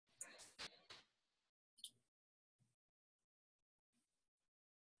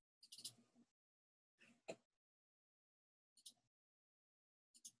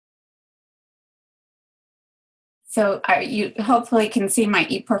So you hopefully can see my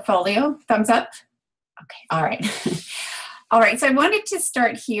ePortfolio. Thumbs up? Okay, all right. All right, so I wanted to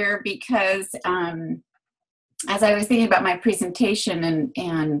start here because as I was thinking about my presentation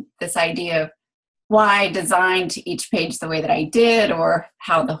and this idea of why I designed each page the way that I did or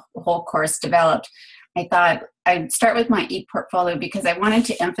how the whole course developed, I thought I'd start with my ePortfolio because I wanted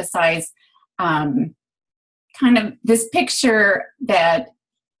to emphasize kind of this picture that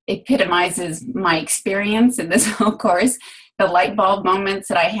epitomizes my experience in this whole course, the light bulb moments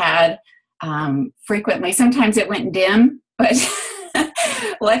that I had frequently. Sometimes it went dim, but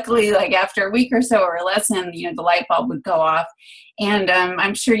luckily, like after a week or so or a lesson, the light bulb would go off. And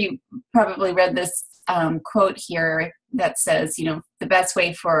I'm sure you probably read this quote here that says, the best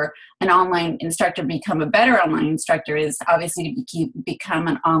way for an online instructor to become a better online instructor is obviously to become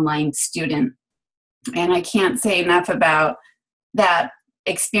an online student. And I can't say enough about that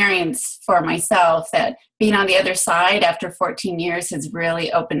experience for myself, that being on the other side after 14 years has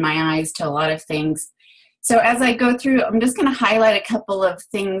really opened my eyes to a lot of things. So as I go through, I'm just going to highlight a couple of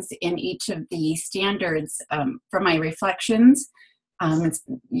things in each of the standards for my reflections. I'm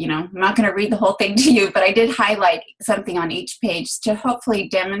not going to read the whole thing to you, but I did highlight something on each page to hopefully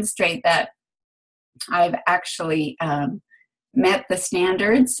demonstrate that I've actually met the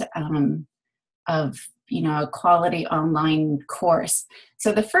standards of a quality online course.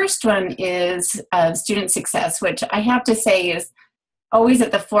 So the first one is student success, which I have to say is always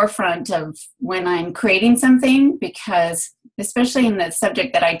at the forefront of when I'm creating something, because especially in the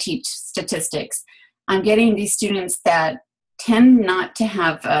subject that I teach, statistics, I'm getting these students that tend not to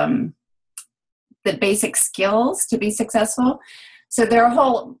have the basic skills to be successful. So there are a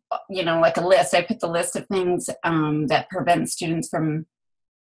whole, like a list. I put the list of things that prevent students from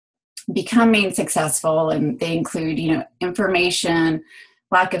becoming successful, and they include, information,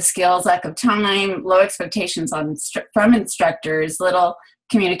 lack of skills, lack of time, low expectations from instructors, little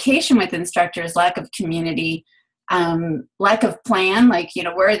communication with instructors, lack of community, lack of plan, like,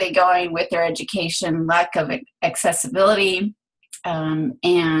 where are they going with their education, lack of accessibility,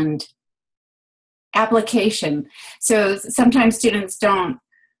 and application. So sometimes students don't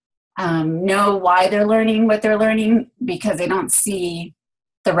know why they're learning what they're learning because they don't see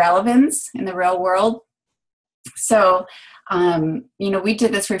the relevance in the real world. So, we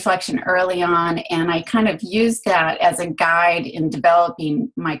did this reflection early on, and I kind of used that as a guide in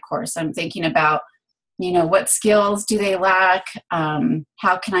developing my course. I'm thinking about, what skills do they lack?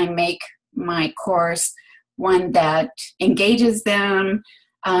 How can I make my course one that engages them?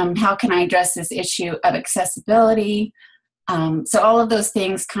 How can I address this issue of accessibility? So all of those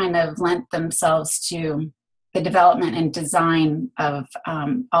things kind of lent themselves to the development and design of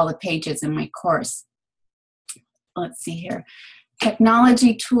all the pages in my course. Let's see here.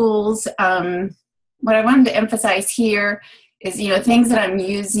 Technology tools. What I wanted to emphasize here is, things that I'm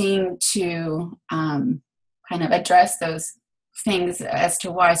using to kind of address those things as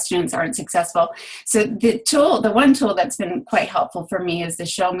to why students aren't successful. So the one tool that's been quite helpful for me is the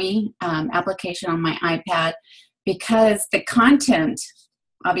Show Me application on my iPad, because the content,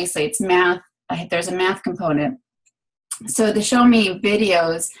 obviously it's math, there's a math component. So the Show Me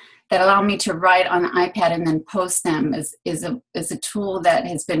videos that allow me to write on the iPad and then post them is a tool that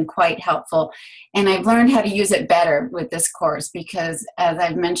has been quite helpful. And I've learned how to use it better with this course because, as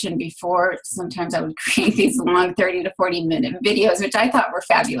I've mentioned before, sometimes I would create these long 30 to 40 minute videos, which I thought were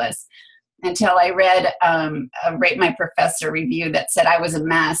fabulous, until I read a Rate My Professor review that said I was a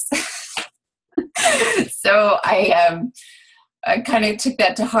mess. So I kind of took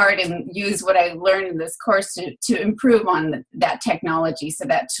that to heart and used what I learned in this course to improve on that technology. So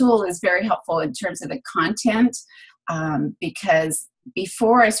that tool is very helpful in terms of the content, because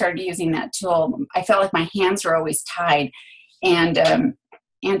before I started using that tool, I felt like my hands were always tied. And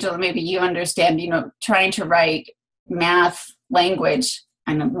Angela, maybe you understand, trying to write math language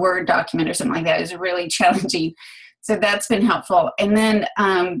on a Word document or something like that is really challenging. So that's been helpful. And then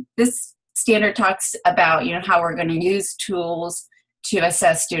this standard talks about, how we're going to use tools to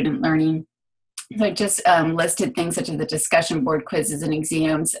assess student learning. So I just listed things such as the discussion board, quizzes and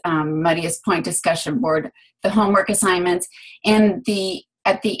exams, Muddiest Point discussion board, the homework assignments, and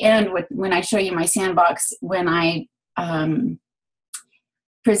at the end, when I show you my sandbox, when I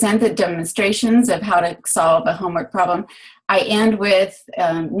present the demonstrations of how to solve a homework problem, I end with,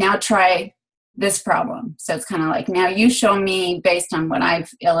 now try this problem. So it's kind of like, now you show me based on what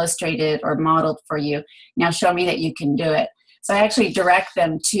I've illustrated or modeled for you. Now show me that you can do it. So I actually direct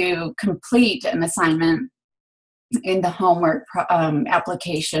them to complete an assignment in the homework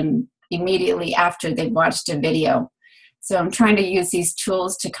application immediately after they've watched a video. So I'm trying to use these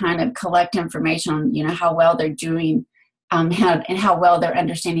tools to kind of collect information on, how well they're doing and how well they're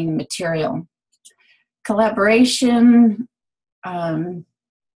understanding the material. Collaboration. I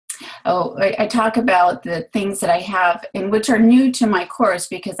talk about the things that I have and which are new to my course,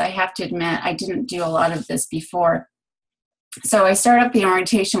 because I have to admit I didn't do a lot of this before. So I start up the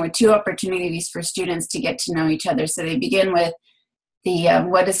orientation with 2 opportunities for students to get to know each other. So they begin with the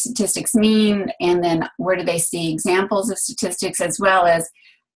what does statistics mean, and then where do they see examples of statistics, as well as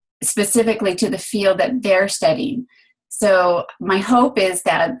specifically to the field that they're studying. So my hope is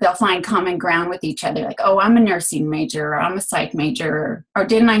that they'll find common ground with each other, like, oh, I'm a nursing major, or I'm a psych major, or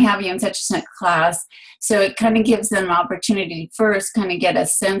didn't I have you in such a class? So it kind of gives them an opportunity to first kind of get a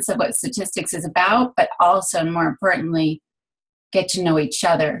sense of what statistics is about, but also, more importantly, get to know each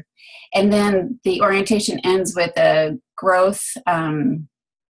other. And then the orientation ends with a growth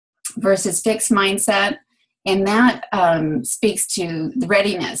versus fixed mindset, and that speaks to the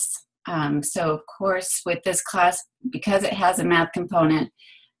readiness. So of course, with this class, because it has a math component,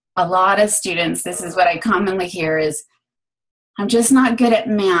 a lot of students, this is what I commonly hear is, I'm just not good at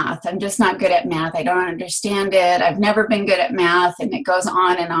math. I'm just not good at math. I don't understand it. I've never been good at math, and it goes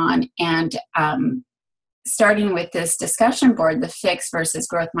on and on. And starting with this discussion board, the fixed versus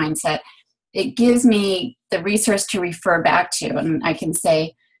growth mindset, it gives me the resource to refer back to. And I can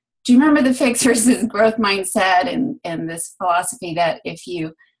say, do you remember the fixed versus growth mindset and this philosophy that if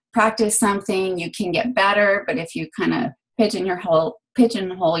you practice something, you can get better, but if you kind of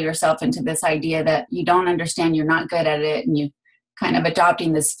pigeonhole yourself into this idea that you don't understand, you're not good at it, and you kind of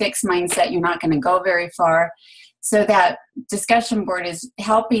adopting this fixed mindset, you're not going to go very far. So that discussion board is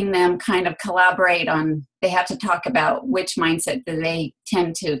helping them kind of collaborate on, they have to talk about which mindset do they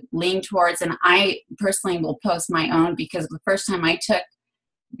tend to lean towards. And I personally will post my own, because the first time I took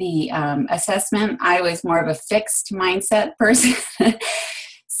the assessment, I was more of a fixed mindset person.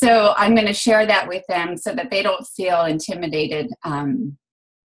 So I'm going to share that with them so that they don't feel intimidated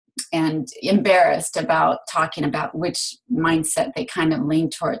and embarrassed about talking about which mindset they kind of lean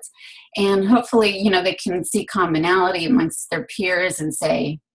towards. And hopefully, they can see commonality amongst their peers and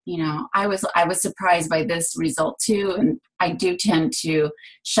say, I was surprised by this result too. And I do tend to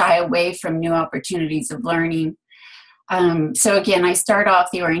shy away from new opportunities of learning. So again, I start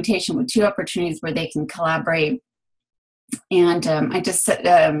off the orientation with 2 opportunities where they can collaborate. And I just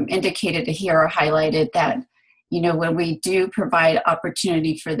indicated here or highlighted that, when we do provide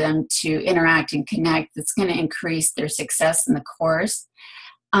opportunity for them to interact and connect, it's going to increase their success in the course.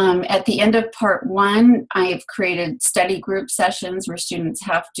 At the end of part 1, I have created study group sessions where students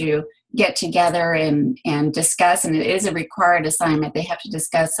have to get together and discuss, and it is a required assignment. They have to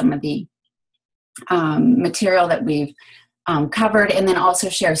discuss some of the material that we've covered, and then also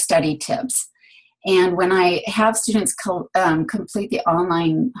share study tips. And when I have students complete the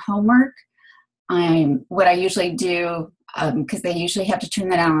online homework, what I usually do, because they usually have to turn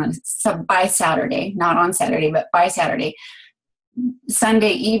that on by Saturday, not on Saturday, but by Saturday.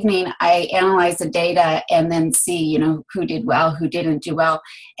 Sunday evening, I analyze the data and then see, who did well, who didn't do well.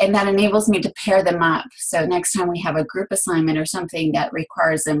 And that enables me to pair them up. So next time we have a group assignment or something that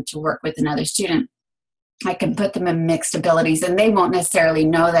requires them to work with another student, I can put them in mixed abilities, and they won't necessarily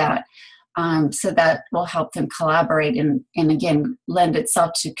know that. So that will help them collaborate and again, lend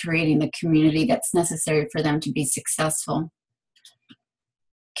itself to creating the community that's necessary for them to be successful.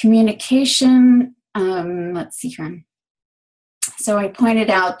 Communication, let's see here. So I pointed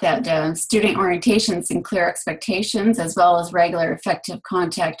out that student orientations and clear expectations, as well as regular effective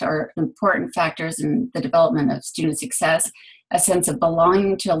contact, are important factors in the development of student success, a sense of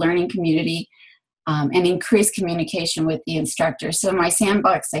belonging to a learning community, and increased communication with the instructor. So in my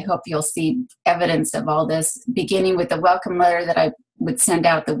sandbox, I hope you'll see evidence of all this, beginning with the welcome letter that I would send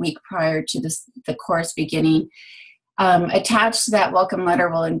out the week prior to the course beginning. Attached to that welcome letter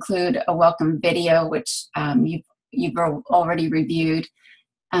will include a welcome video, which you've already reviewed,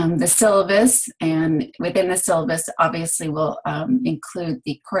 the syllabus, and within the syllabus, obviously, will include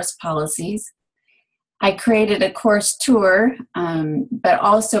the course policies. I created a course tour, but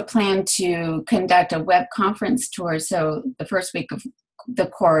also plan to conduct a web conference tour. So the first week of the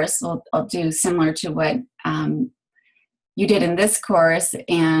course, I'll do similar to what you did in this course,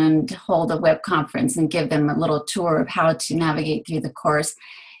 and hold a web conference and give them a little tour of how to navigate through the course,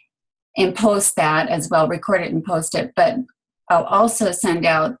 and post that as well, record it and post it. But I'll also send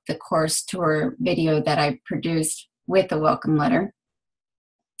out the course tour video that I produced with the welcome letter.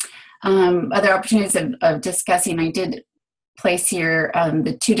 Other opportunities of discussing, I did place here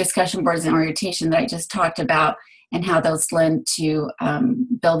the 2 discussion boards in orientation that I just talked about, and how those lend to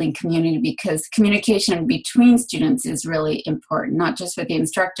building community, because communication between students is really important, not just with the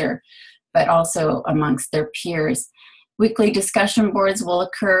instructor, but also amongst their peers. Weekly discussion boards will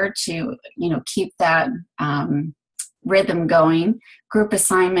occur to, keep that rhythm going. Group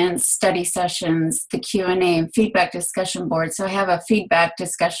assignments, study sessions, the Q&A and feedback discussion board. So I have a feedback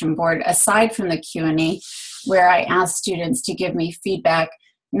discussion board aside from the Q&A, where I ask students to give me feedback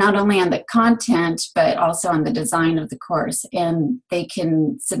not only on the content, but also on the design of the course. And they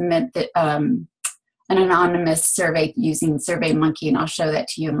can submit an anonymous survey using SurveyMonkey, and I'll show that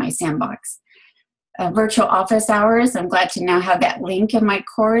to you in my sandbox. Virtual office hours, I'm glad to now have that link in my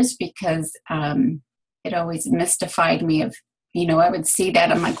course, because it always mystified me of, I would see that,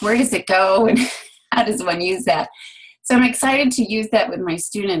 I'm like, where does it go? And how does one use that? So I'm excited to use that with my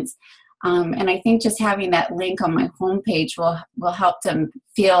students. And I think just having that link on my homepage will help them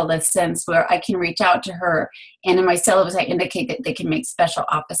feel the sense where I can reach out to her. And in my syllabus, I indicate that they can make special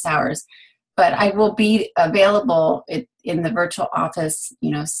office hours. But I will be available in the virtual office,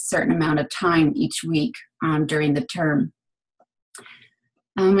 a certain amount of time each week during the term.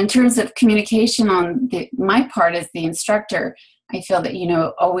 In terms of communication on my part as the instructor, I feel that,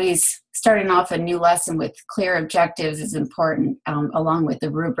 always starting off a new lesson with clear objectives is important, along with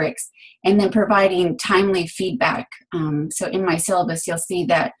the rubrics, and then providing timely feedback. So in my syllabus, you'll see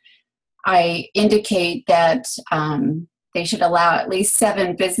that I indicate that they should allow at least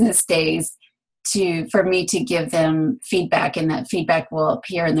 7 business days for me to give them feedback, and that feedback will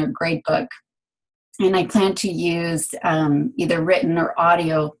appear in their grade book. And I plan to use either written or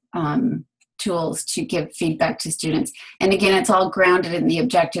audio tools to give feedback to students. And again, it's all grounded in the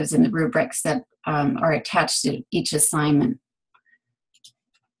objectives and the rubrics that are attached to each assignment.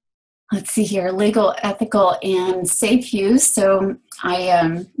 Let's see here, legal, ethical, and safe use. So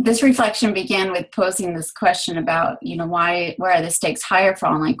this reflection began with posing this question about, why are the stakes higher for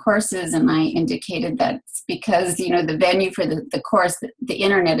online courses? And I indicated that it's because, the venue for the course, the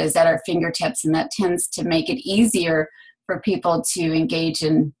internet is at our fingertips, and that tends to make it easier for people to engage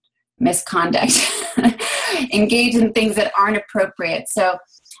in misconduct, engage in things that aren't appropriate. So,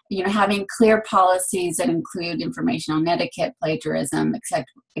 having clear policies that include information on etiquette, plagiarism,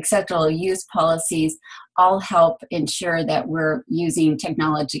 acceptable use policies, all help ensure that we're using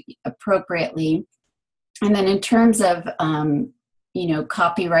technology appropriately. And then in terms of,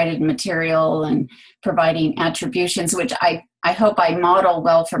 copyrighted material and providing attributions, which I hope I model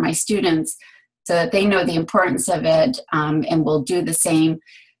well for my students so that they know the importance of it and will do the same.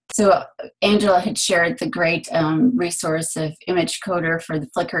 So Angela had shared the great resource of ImageCoder for the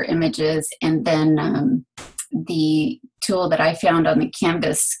Flickr images, and then the tool that I found on the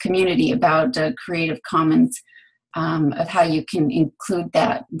Canvas community about Creative Commons, of how you can include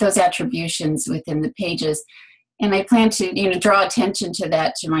those attributions within the pages. And I plan to, draw attention to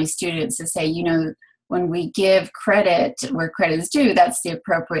that to my students to say, when we give credit where credit is due, that's the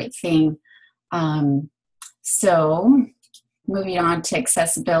appropriate thing. So moving on to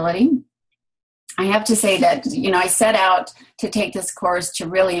accessibility. I have to say that, I set out to take this course to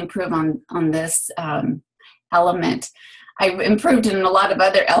really improve on this element. I improved in a lot of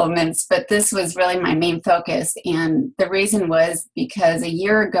other elements, but this was really my main focus. And the reason was because a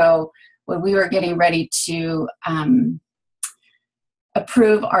year ago, when we were getting ready to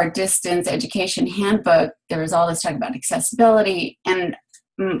approve our distance education handbook, there was all this talk about accessibility. And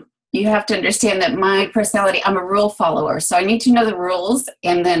you have to understand that my personality, I'm a rule follower. So I need to know the rules,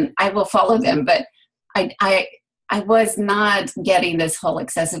 and then I will follow them. But I was not getting this whole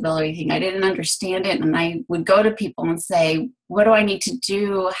accessibility thing. I didn't understand it. And I would go to people and say, what do I need to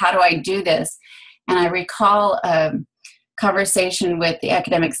do? How do I do this? And I recall a conversation with the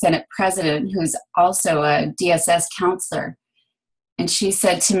Academic Senate president, who's also a DSS counselor. And she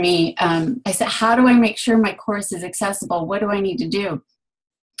said to me, I said, how do I make sure my course is accessible? What do I need to do?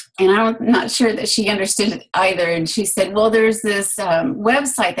 And I'm not sure that she understood it either. And she said, well, there's this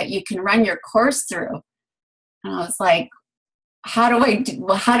website that you can run your course through. And I was like, how do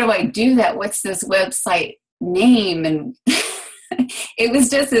I do that? What's this website name? And it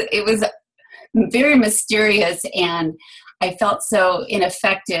was very mysterious, and I felt so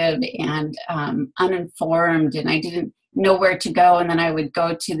ineffective and uninformed, and I didn't know where to go. And then I would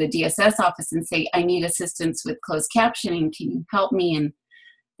go to the DSS office and say, I need assistance with closed captioning. Can you help me? And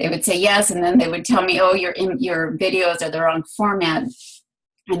they would say yes, and then they would tell me, oh, your videos are the wrong format.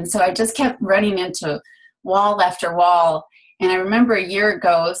 And so I just kept running into wall after wall. And I remember a year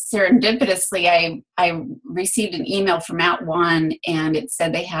ago, serendipitously, I received an email from @ONE, and it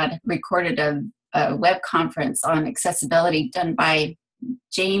said they had recorded a web conference on accessibility done by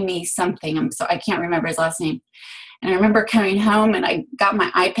Jamie something. I can't remember his last name. And I remember coming home and I got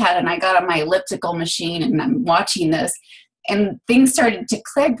my iPad and I got on my elliptical machine and I'm watching this and things started to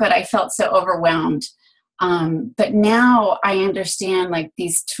click, but I felt so overwhelmed. But now I understand like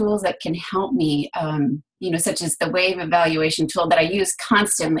these tools that can help me, such as the wave evaluation tool that I use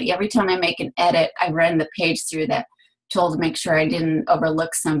constantly. Every time I make an edit, I run the page through that tool to make sure I didn't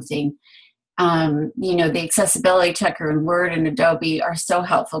overlook something. The accessibility checker in Word and Adobe are so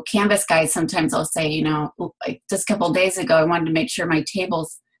helpful. Canvas guides, sometimes I'll say, like just a couple of days ago, I wanted to make sure my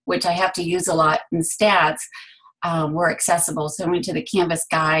tables, which I have to use a lot in stats, were accessible. So I went to the Canvas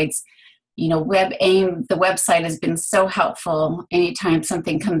guides. WebAIM, the website has been so helpful. Anytime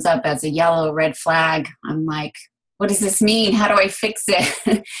something comes up as a yellow or red flag, I'm like, what does this mean? How do I fix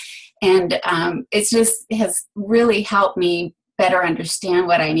it? And it just has really helped me better understand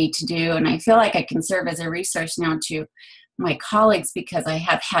what I need to do. And I feel like I can serve as a resource now to my colleagues because I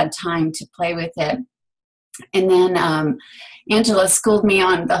have had time to play with it. And then Angela schooled me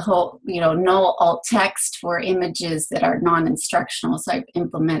on the whole, no alt text for images that are non-instructional. So I've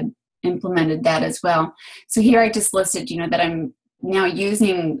implemented that as well. So here I just listed, that I'm now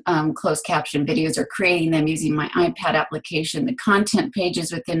using closed caption videos or creating them using my iPad application. The content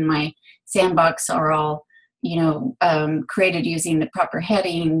pages within my Sandbox are all created using the proper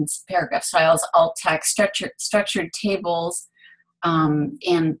headings, paragraph styles, alt text, structured tables,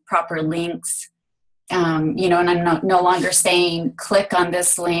 and proper links. And I'm no longer saying click on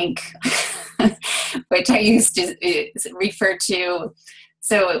this link, which I used to refer to.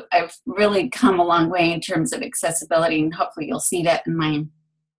 So I've really come a long way in terms of accessibility, and hopefully you'll see that in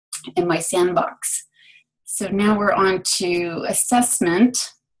my Sandbox. So now we're on to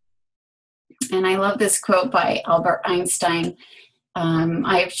assessment. And I love this quote by Albert Einstein.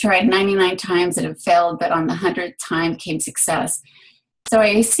 I've tried 99 times and have failed, but on the 100th time came success. So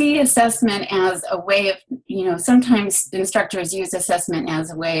I see assessment as a way of, sometimes instructors use assessment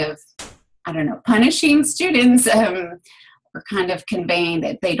as a way of, punishing students or kind of conveying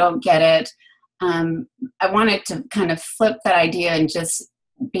that they don't get it. I wanted to kind of flip that idea and just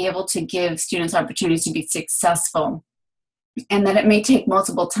be able to give students opportunities to be successful, and that it may take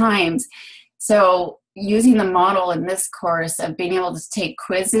multiple times. So using the model in this course of being able to take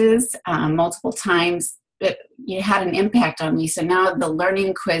quizzes multiple times, it had an impact on me. So now the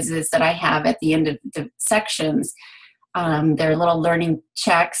learning quizzes that I have at the end of the sections, they're little learning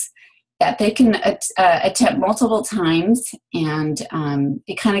checks that they can attempt multiple times, and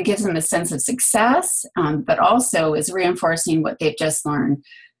it kind of gives them a sense of success, but also is reinforcing what they've just learned.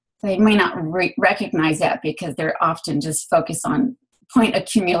 They may not recognize that because they're often just focused on point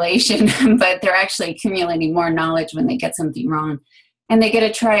accumulation, but they're actually accumulating more knowledge when they get something wrong. And they get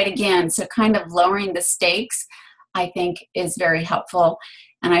to try it again. So kind of lowering the stakes, I think, is very helpful.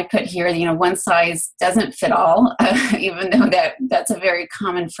 And I put here, one size doesn't fit all, even though that's a very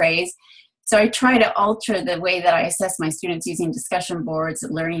common phrase. So I try to alter the way that I assess my students using discussion boards,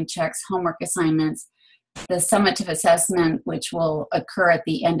 learning checks, homework assignments, the summative assessment, which will occur at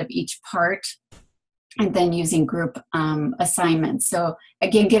the end of each part, and then using group assignments. So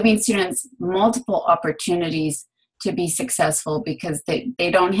again, giving students multiple opportunities to be successful, because they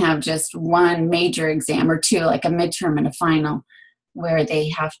don't have just one major exam or two, like a midterm and a final, where they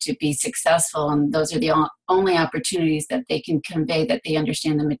have to be successful, and those are the only opportunities that they can convey that they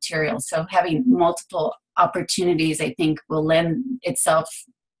understand the material. So having multiple opportunities, I think, will lend itself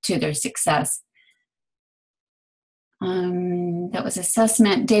to their success. That was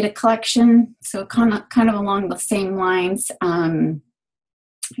assessment. Data collection, so kind of along the same lines,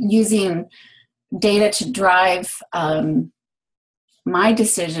 using data to drive my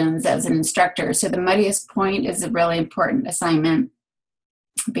decisions as an instructor. So the muddiest point is a really important assignment,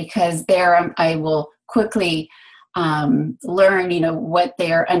 because there I will quickly learn, what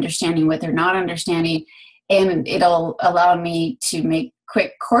they're understanding, what they're not understanding, and it'll allow me to make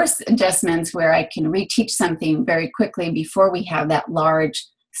quick course adjustments where I can reteach something very quickly before we have that large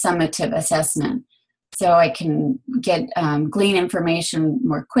summative assessment. So I can get glean information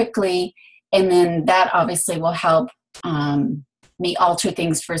more quickly, and then that obviously will help me alter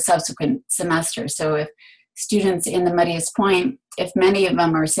things for subsequent semesters. So if students in the muddiest point, if many of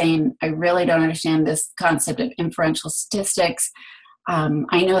them are saying, I really don't understand this concept of inferential statistics,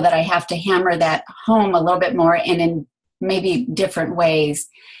 I know that I have to hammer that home a little bit more and in maybe different ways.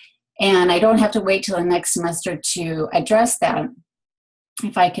 And I don't have to wait till the next semester to address that.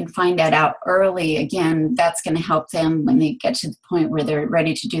 If I can find that out early, again, that's going to help them when they get to the point where they're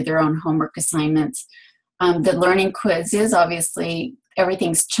ready to do their own homework assignments. The learning quizzes, obviously,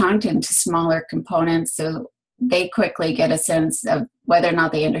 everything's chunked into smaller components. So they quickly get a sense of whether or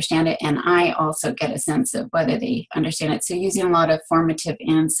not they understand it, and I also get a sense of whether they understand it. So using a lot of formative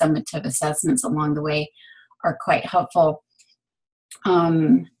and summative assessments along the way are quite helpful.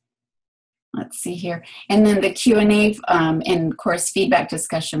 Let's see here. And then the Q&A and course feedback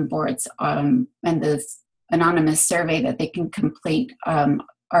discussion boards and the anonymous survey that they can complete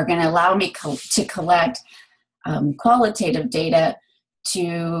are going to allow me to collect qualitative data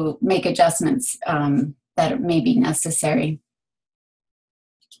to make adjustments that may be necessary.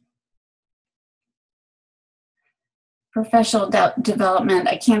 Professional development,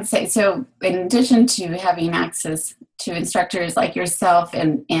 I can't say, so in addition to having access to instructors like yourself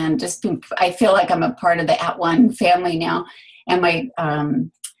and just I feel like I'm a part of the @ONE family now, and my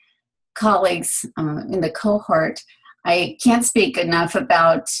colleagues in the cohort, I can't speak enough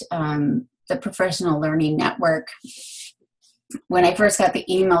about the Professional Learning Network. When I first got the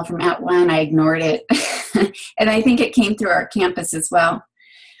email from @ONE, I ignored it, and I think it came through our campus as well.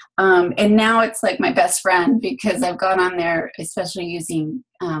 And now it's like my best friend because I've gone on there, especially using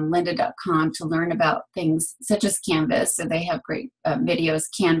lynda.com to learn about things such as Canvas. So they have great videos,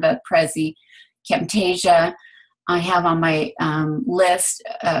 Canva, Prezi, Camtasia. I have on my list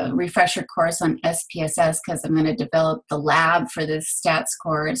a refresher course on SPSS because I'm going to develop the lab for this stats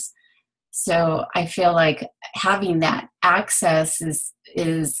course. So I feel like having that access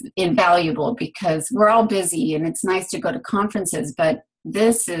is invaluable because we're all busy and it's nice to go to conferences, but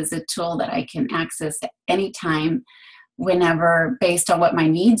this is a tool that I can access at any time, whenever, based on what my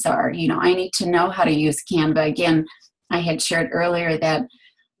needs are. You know, I need to know how to use Canva. Again, I had shared earlier that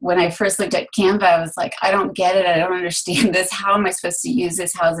when I first looked at Canva, I was like, I don't get it. I don't understand this. How am I supposed to use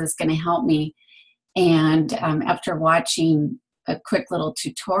this? How is this going to help me? And after watching a quick little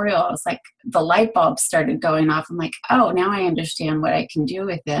tutorial, I was like, the light bulb started going off. I'm like, oh, now I understand what I can do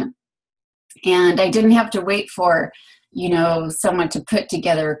with it. And I didn't have to wait for, you know, someone to put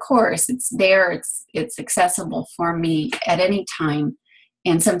together a course. It's there, it's accessible for me at any time,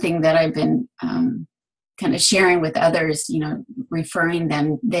 and something that I've been kind of sharing with others, you know, referring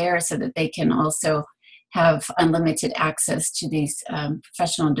them there so that they can also have unlimited access to these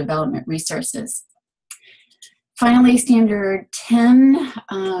professional development resources. Finally, standard 10,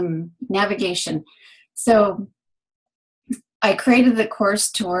 navigation. So I created the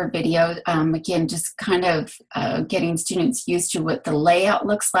course tour video, again, just kind of getting students used to what the layout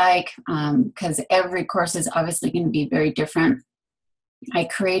looks like, because every course is obviously going to be very different. I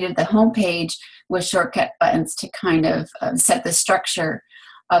created the homepage with shortcut buttons to kind of set the structure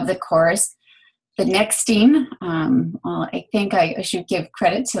of the course. The nexting, well, I think I should give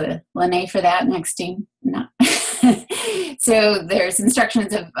credit to Lene for that, nexting. No. So there's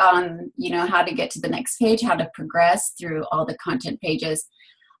instructions on, you know, how to get to the next page, how to progress through all the content pages.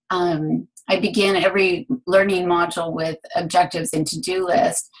 I begin every learning module with objectives and to-do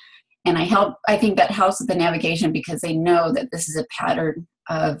list. And I think that helps with the navigation because they know that this is a pattern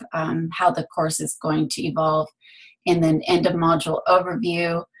of how the course is going to evolve. And then end of module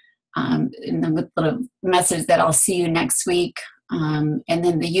overview, and then with a little message that I'll see you next week. And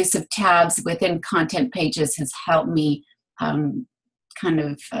then the use of tabs within content pages has helped me kind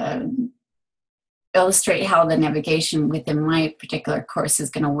of illustrate how the navigation within my particular course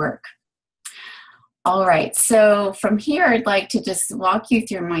is going to work. All right, so from here, I'd like to just walk you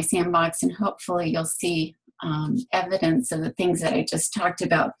through my sandbox, and hopefully you'll see evidence of the things that I just talked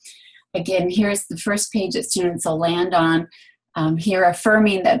about. Again, here's the first page that students will land on. Here,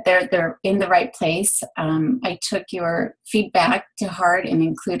 affirming that they're in the right place. I took your feedback to heart and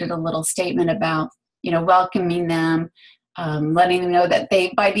included a little statement about, you know, welcoming them, letting them know that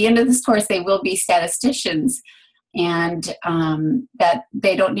by the end of this course, they will be statisticians, and that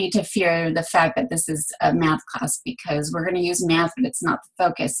they don't need to fear the fact that this is a math class because we're going to use math, but it's not the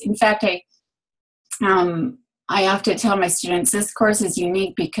focus. In fact, I often tell my students this course is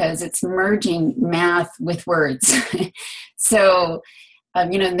unique because it's merging math with words. So,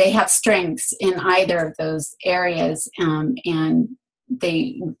 you know, they have strengths in either of those areas, and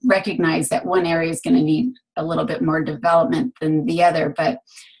they recognize that one area is going to need a little bit more development than the other, but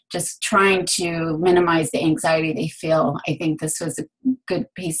just trying to minimize the anxiety they feel. I think this was a good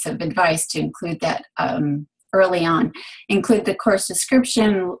piece of advice to include that early on. Include the course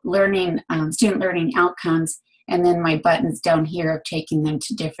description, student learning outcomes, and then my buttons down here of taking them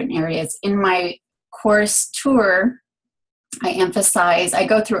to different areas. In my course tour, I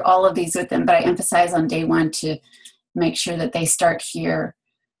go through all of these with them, but I emphasize on day one to make sure that they start here.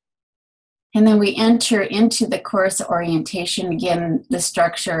 And then we enter into the course orientation. Again, the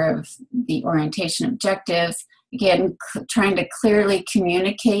structure of the orientation objectives. Again, trying to clearly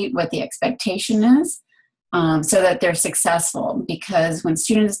communicate what the expectation is. so that they're successful. Because when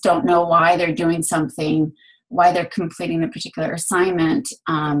students don't know why they're doing something, why they're completing a particular assignment,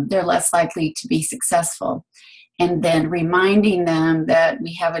 they're less likely to be successful. And then reminding them that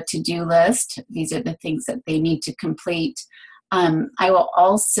we have a to-do list. These are the things that they need to complete. I will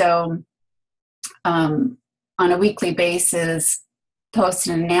also, on a weekly basis, post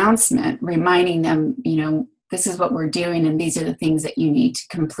an announcement reminding them, this is what we're doing and these are the things that you need to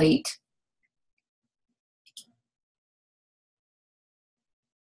complete.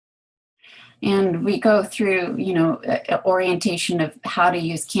 And we go through, orientation of how to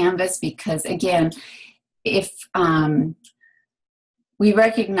use Canvas, because again, if we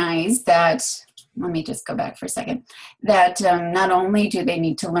recognize that, let me just go back for a second, that not only do they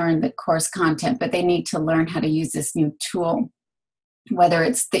need to learn the course content, but they need to learn how to use this new tool, whether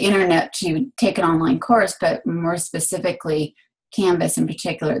it's the internet to take an online course, but more specifically, Canvas in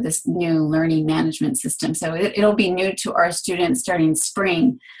particular, this new learning management system. So it'll be new to our students starting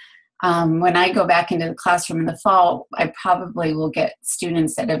spring. When I go back into the classroom in the fall, I probably will get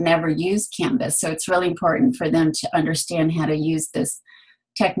students that have never used Canvas. So it's really important for them to understand how to use this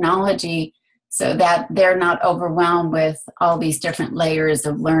technology so that they're not overwhelmed with all these different layers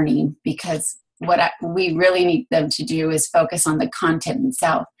of learning, because we really need them to do is focus on the content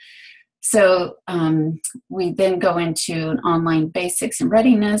itself. So we then go into an online basics and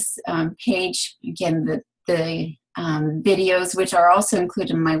readiness page. Again, the videos, which are also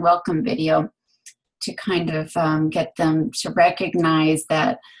included in my welcome video, to kind of get them to recognize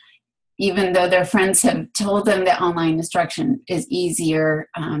that even though their friends have told them that online instruction is easier,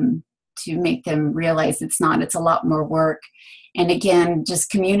 to make them realize it's not, it's a lot more work. And again, just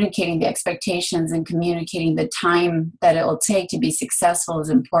communicating the expectations and communicating the time that it will take to be successful is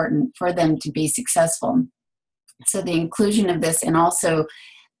important for them to be successful. So the inclusion of this, and also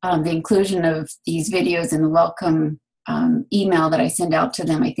the inclusion of these videos in the welcome email that I send out to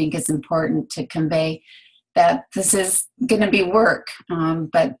them, I think is important to convey that this is going to be work,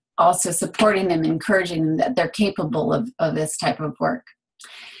 but also supporting them, encouraging them that they're capable of this type of work.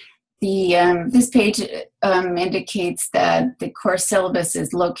 This page indicates that the course syllabus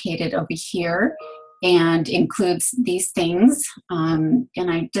is located over here and includes these things. And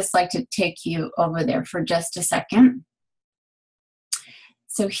I'd just like to take you over there for just a second.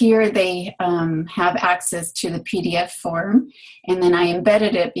 So here they have access to the PDF form, and then I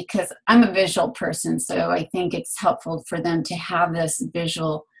embedded it because I'm a visual person, so I think it's helpful for them to have this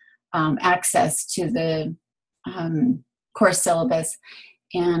visual access to the course syllabus.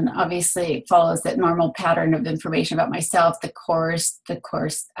 And obviously it follows that normal pattern of information about myself, the course,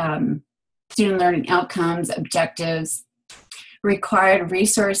 student learning outcomes, objectives, required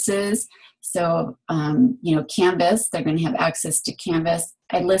resources. So, Canvas, they're going to have access to Canvas.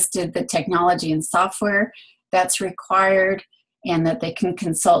 I listed the technology and software that's required, and that they can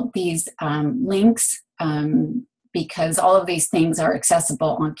consult these links because all of these things are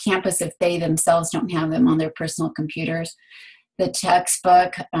accessible on campus if they themselves don't have them on their personal computers. The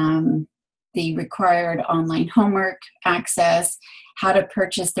textbook, the required online homework access, how to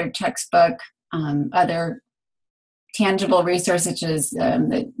purchase their textbook, other tangible resources such as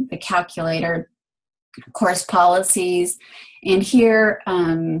the calculator, course policies. And here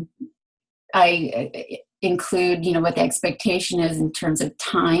I include, what the expectation is in terms of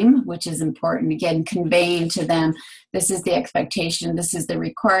time, which is important. Again, conveying to them, this is the expectation, this is the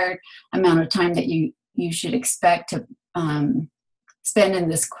required amount of time that you should expect to spend in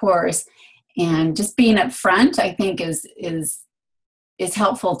this course. And just being upfront, I think, is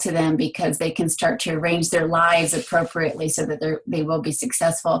helpful to them, because they can start to arrange their lives appropriately so that they will be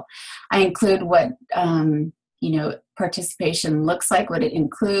successful. I include what participation looks like, what it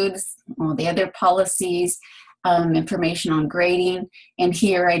includes, all the other policies, information on grading. And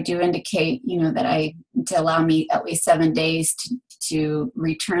here I do indicate, that to allow me at least 7 days to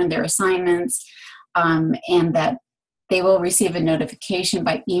return their assignments, and that they will receive a notification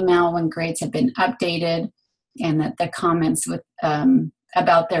by email when grades have been updated, and that the comments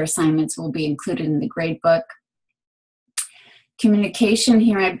about their assignments will be included in the grade book. Communication,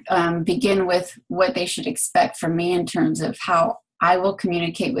 here I begin with what they should expect from me in terms of how I will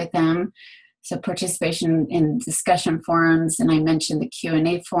communicate with them. So participation in discussion forums, and I mentioned the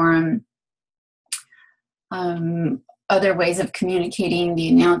Q&A forum. Other ways of communicating, the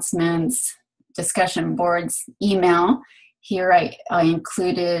announcements, discussion boards, email. Here I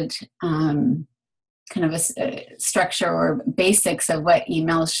included kind of a structure or basics of what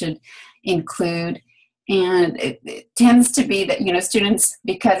emails should include. And it tends to be that, students,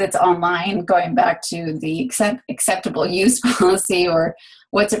 because it's online, going back to the acceptable use policy or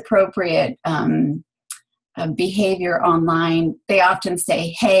what's appropriate, behavior online, they often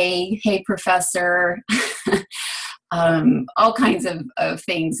say, hey, professor, all kinds of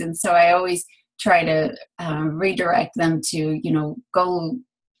things. And so I always try to redirect them to, go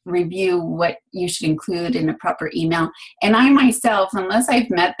review what you should include in a proper email. And I myself, unless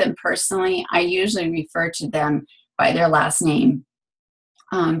I've met them personally, I usually refer to them by their last name,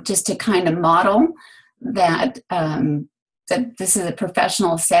 just to kind of model that that this is a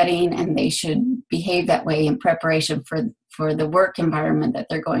professional setting and they should behave that way in preparation for the work environment that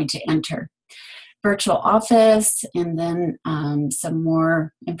they're going to enter. Virtual office, and then some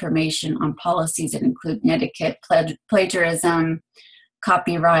more information on policies that include etiquette, plagiarism,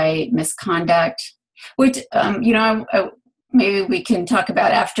 copyright, misconduct, which, maybe we can talk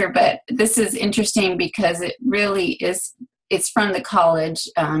about after, but this is interesting because it really is, it's from the college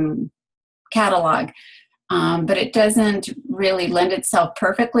catalog, but it doesn't really lend itself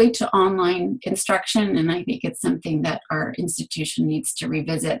perfectly to online instruction, and I think it's something that our institution needs to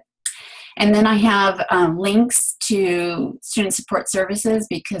revisit. And then I have links to student support services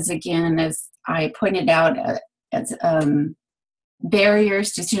because, again, as I pointed out, as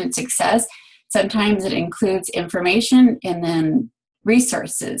barriers to student success, sometimes it includes information and then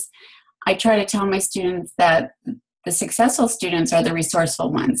resources. I try to tell my students that the successful students are the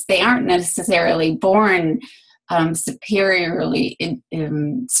resourceful ones. They aren't necessarily born superiorly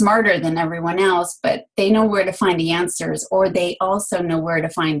smarter than everyone else, but they know where to find the answers, or they also know where to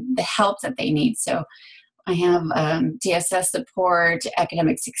find the help that they need. So I have DSS support,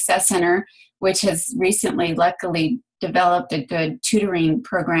 Academic Success Center, which has recently luckily developed a good tutoring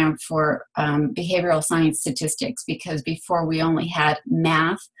program for behavioral science statistics, because before we only had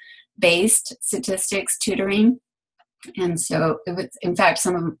math-based statistics tutoring. And so it was, in fact,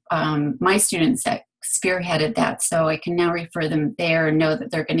 some of my students that spearheaded that, so I can now refer them there and know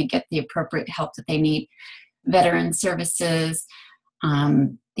that they're going to get the appropriate help that they need. Veteran services,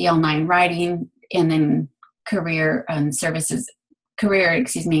 the online writing, and then career services,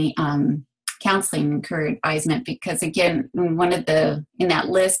 counseling and career advisement, because again, in that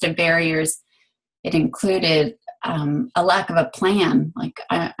list of barriers, it included a lack of a plan. Like,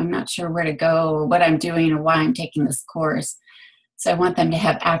 I'm not sure where to go or what I'm doing or why I'm taking this course. So I want them to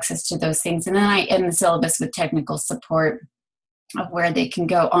have access to those things. And then I end the syllabus with technical support of where they can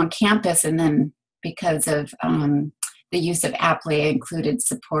go on campus. And then because of the use of Apply, I included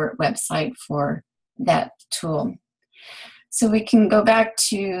support website for that tool. So we can go back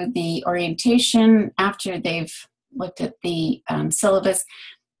to the orientation. After they've looked at the syllabus,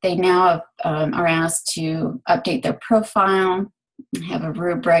 they now are asked to update their profile, have a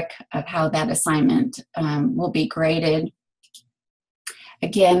rubric of how that assignment will be graded.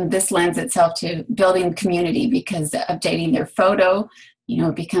 Again, this lends itself to building community, because updating their photo,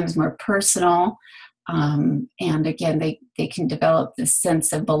 becomes more personal. And again, they can develop this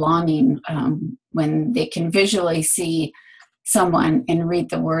sense of belonging when they can visually see someone and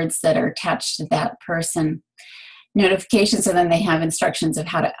read the words that are attached to that person. Notifications, and then they have instructions of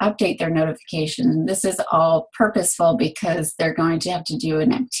how to update their notifications. And this is all purposeful because they're going to have to do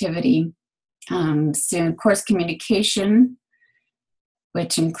an activity soon. Course communication,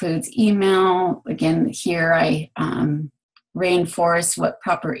 which includes email. Again, here I reinforce what a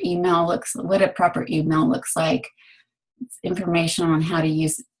proper email looks like. Information on how to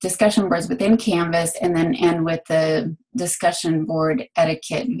use discussion boards within Canvas, and then end with the discussion board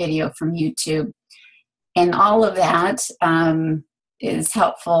etiquette video from YouTube. And all of that is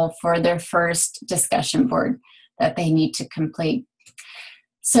helpful for their first discussion board that they need to complete.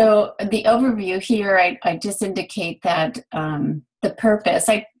 So the overview here, I just indicate that the purpose,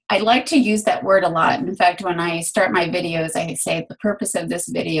 I like to use that word a lot. In fact, when I start my videos, I say the purpose of this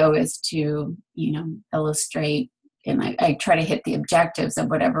video is to, illustrate, and I try to hit the objectives of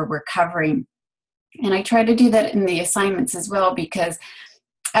whatever we're covering. And I try to do that in the assignments as well, because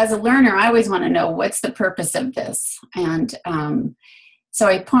as a learner, I always want to know what's the purpose of this. And so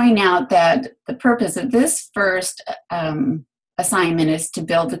I point out that the purpose of this first assignment is to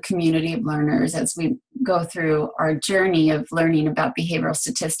build a community of learners as we go through our journey of learning about behavioral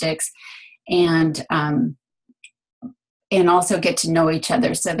statistics, and also get to know each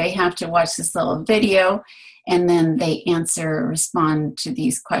other. So they have to watch this little video, and then they respond to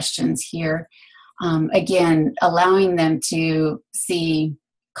these questions here. Again, allowing them to see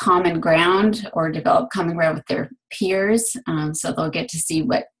common ground or develop common ground with their peers. So they'll get to see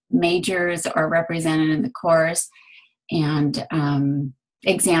what majors are represented in the course, and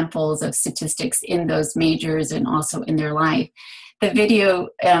examples of statistics in those majors and also in their life. The video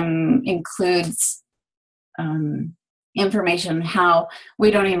includes information on how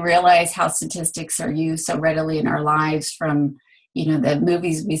we don't even realize how statistics are used so readily in our lives, from, the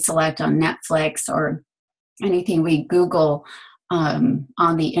movies we select on Netflix or anything we Google on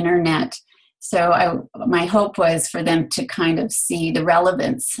the internet. So my hope was for them to kind of see the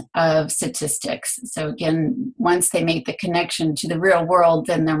relevance of statistics. So again, once they make the connection to the real world,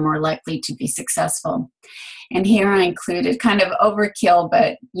 then they're more likely to be successful. And here I included kind of overkill,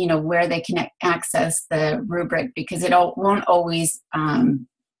 but where they can access the rubric, because it won't always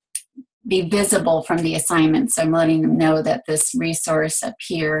be visible from the assignment. So I'm letting them know that this resource up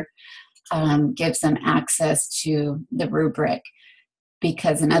here gives them access to the rubric,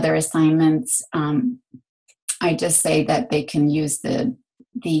 because in other assignments, I just say that they can use the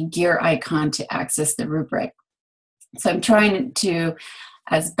gear icon to access the rubric. So I'm trying to,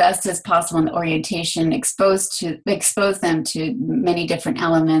 as best as possible in the orientation, expose them to many different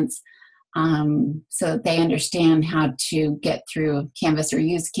elements, so that they understand how to get through Canvas or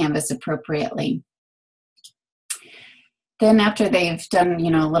use Canvas appropriately. Then after they've done,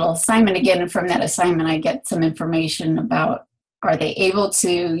 a little assignment again, and from that assignment I get some information about, are they able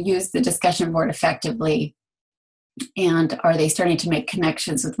to use the discussion board effectively, and are they starting to make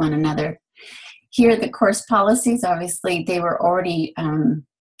connections with one another? Here, the course policies, obviously they were already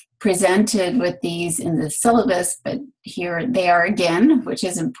presented with these in the syllabus, but here they are again, which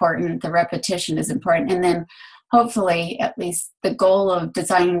is important. The repetition is important. And then hopefully, at least the goal of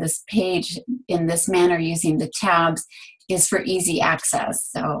designing this page in this manner using the tabs is for easy access.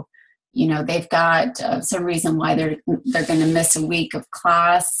 So, they've got some reason why they're going to miss a week of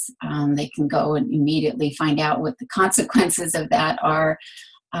class. They can go and immediately find out what the consequences of that are.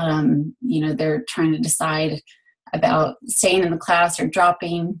 They're trying to decide about staying in the class or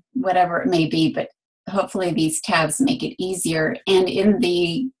dropping, whatever it may be, but hopefully these tabs make it easier. And in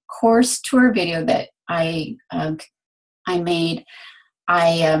the course tour video that I made,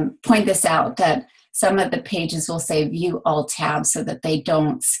 I point this out, that some of the pages will say view all tabs so that they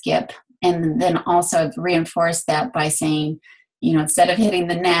don't skip. And then also I've reinforced that by saying, instead of hitting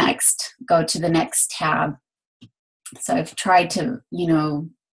the next, go to the next tab. So I've tried to,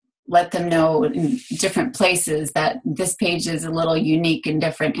 let them know in different places that this page is a little unique and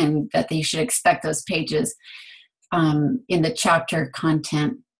different, and that they should expect those pages in the chapter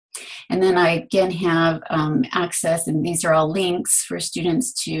content. And then I again have access, and these are all links for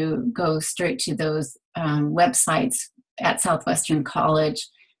students to go straight to those websites at Southwestern College.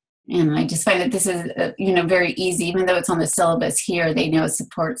 And I just find that this is, very easy, even though it's on the syllabus here, they know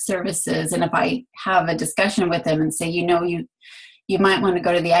support services. And if I have a discussion with them and say, you might want to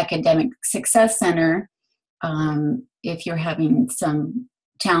go to the Academic Success Center if you're having some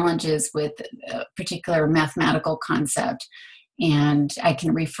challenges with a particular mathematical concept. And I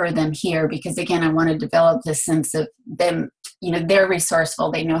can refer them here, because again, I want to develop this sense of them, they're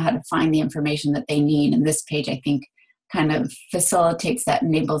resourceful. They know how to find the information that they need. And this page, I think, kind of facilitates that,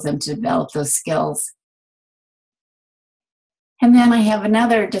 enables them to develop those skills. And then I have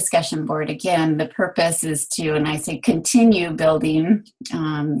another discussion board. Again, the purpose is to, and I say, continue building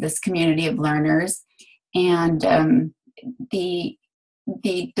this community of learners. And the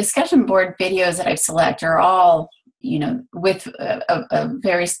discussion board videos that I've selected are all, with a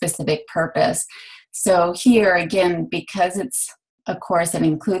very specific purpose. So here, again, because it's a course that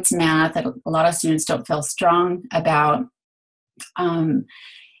includes math that a lot of students don't feel strong about,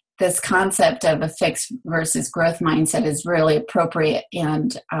 this concept of a fixed versus growth mindset is really appropriate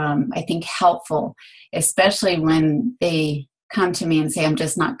and I think helpful, especially when they come to me and say, I'm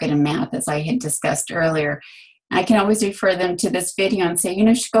just not good in math, as I had discussed earlier. I can always refer them to this video and say,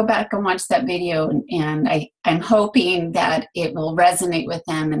 you should go back and watch that video. And I'm hoping that it will resonate with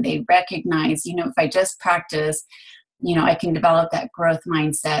them and they recognize, if I just practice, I can develop that growth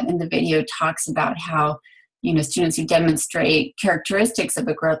mindset. And the video talks about how, students who demonstrate characteristics of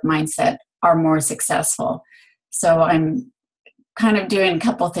a growth mindset are more successful. So I'm kind of doing a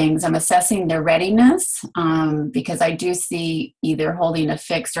couple things. I'm assessing their readiness because I do see either holding a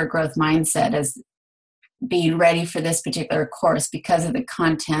fixed or growth mindset as being ready for this particular course because of the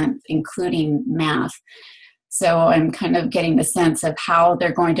content, including math. So I'm kind of getting the sense of how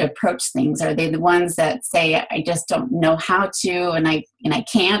they're going to approach things. Are they the ones that say, I just don't know how to, and I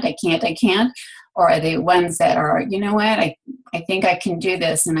can't? Or are they ones that are, I think I can do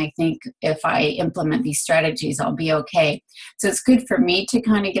this, and I think if I implement these strategies, I'll be okay. So it's good for me to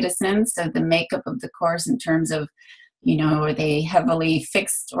kind of get a sense of the makeup of the course in terms of, are they heavily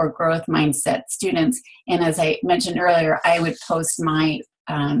fixed or growth mindset students? And as I mentioned earlier, I would post my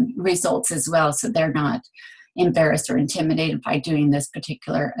results as well, so they're not embarrassed or intimidated by doing this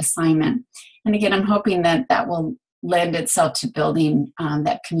particular assignment. And again, I'm hoping that will lend itself to building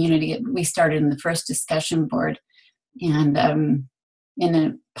that community. We started in the first discussion board, and in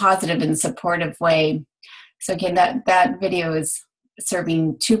a positive and supportive way. So again, that video is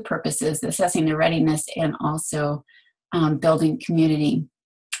serving two purposes: assessing the readiness and also building community.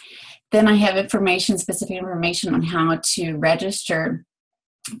 Then I have specific information on how to register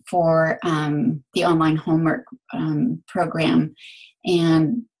for the online homework program,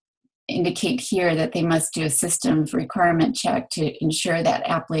 and indicate here that they must do a systems requirement check to ensure that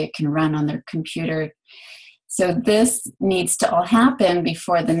Applia can run on their computer. So this needs to all happen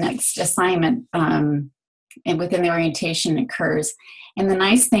before the next assignment and within the orientation occurs. And the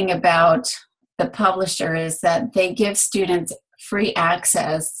nice thing about the publisher is that they give students free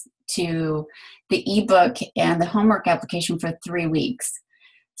access to the ebook and the homework application for 3 weeks.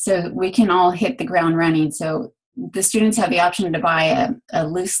 So we can all hit the ground running. So the students have the option to buy a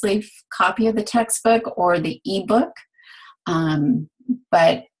loose leaf copy of the textbook or the ebook,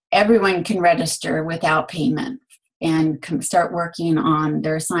 but everyone can register without payment and start working on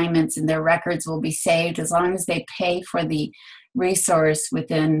their assignments, and their records will be saved as long as they pay for the resource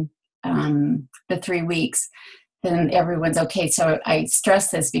within the 3 weeks. Then everyone's okay. So I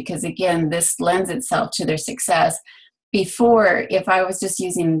stress this because, again, this lends itself to their success. Before, if I was just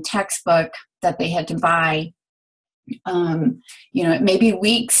using textbook that they had to buy, it may be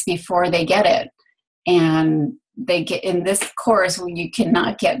weeks before they get it. And they get in this course where you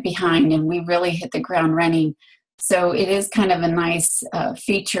cannot get behind, and we really hit the ground running. So it is kind of a nice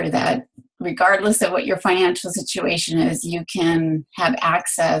feature that regardless of what your financial situation is, you can have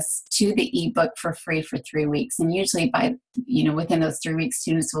access to the ebook for free for 3 weeks. And usually within those 3 weeks,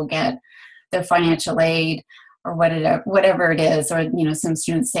 students will get their financial aid or whatever it is. Or, some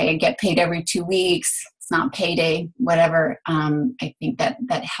students say I get paid every 2 weeks. It's not payday, whatever. I think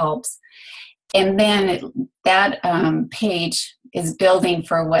that helps. And then that page is building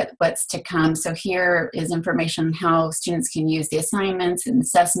for what's to come. So here is information on how students can use the assignments and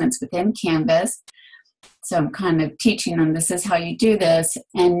assessments within Canvas. So I'm kind of teaching them, this is how you do this.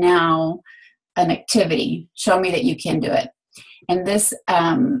 And now an activity, show me that you can do it. And this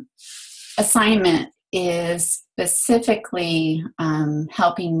assignment is specifically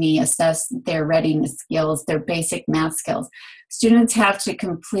helping me assess their readiness skills, their basic math skills. Students have to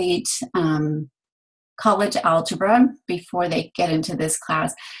complete college algebra before they get into this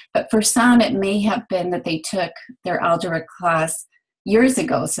class. But for some, it may have been that they took their algebra class years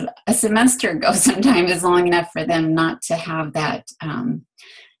ago. So a semester ago sometimes is long enough for them not to have that,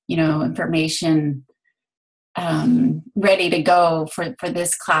 information ready to go for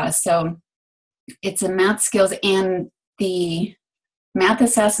this class. So it's a math skills, and the math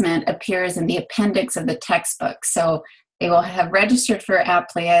assessment appears in the appendix of the textbook. So they will have registered for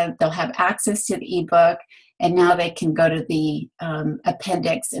Applia, they'll have access to the ebook, and now they can go to the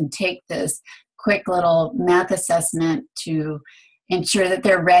appendix and take this quick little math assessment to ensure that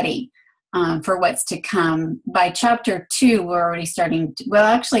they're ready for what's to come. By chapter 2, we're already starting,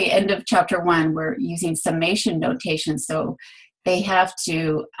 end of chapter 1, we're using summation notation, so they have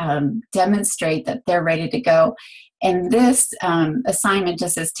to demonstrate that they're ready to go. And this assignment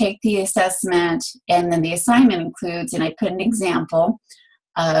just says take the assessment, and then the assignment includes, and I put an example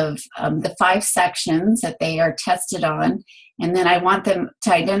of the 5 sections that they are tested on, and then I want them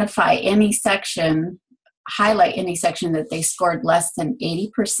to identify any section, highlight any section that they scored less than 80%,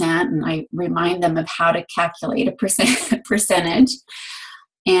 and I remind them of how to calculate a percentage.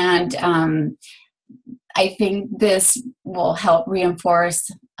 And I think this will help reinforce,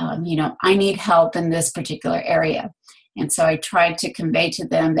 I need help in this particular area. And so I tried to convey to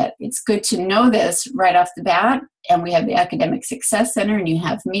them that it's good to know this right off the bat. And we have the Academic Success Center, and you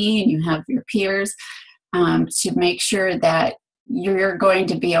have me, and you have your peers to make sure that you're going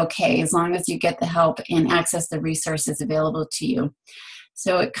to be okay as long as you get the help and access the resources available to you.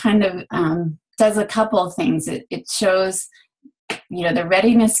 So it kind of does a couple of things. It shows the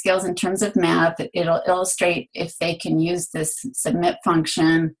readiness skills in terms of math. It'll illustrate if they can use this submit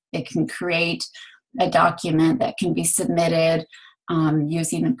function. They can create a document that can be submitted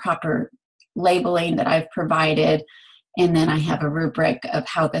using the proper labeling that I've provided. And then I have a rubric of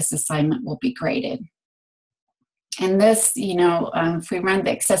how this assignment will be graded. And this, if we run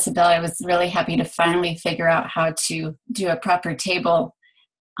the accessibility, I was really happy to finally figure out how to do a proper table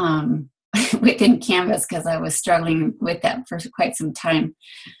within Canvas, because I was struggling with that for quite some time.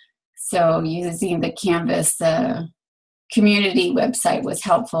 So using the Canvas community website was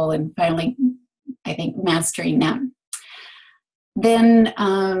helpful, and finally, I think, mastering that. Then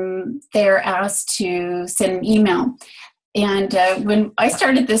they're asked to send an email. And when I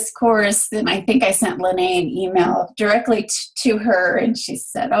started this course, then I think I sent Lene an email directly to her, and she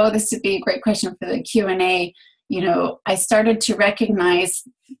said, "Oh, this would be a great question for the Q&A." You know, I started to recognize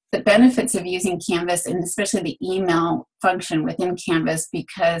the benefits of using Canvas, and especially the email function within Canvas,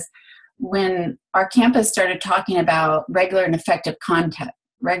 because when our campus started talking about regular and effective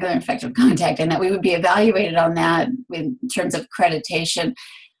contact, and that we would be evaluated on that in terms of accreditation,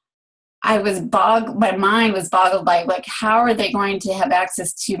 my mind was boggled by, like, how are they going to have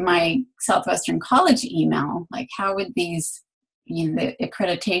access to my Southwestern College email? Like, how would these, the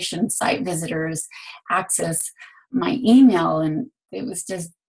accreditation site visitors access my email? And it was just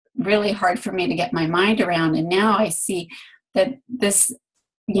really hard for me to get my mind around. And now I see that this,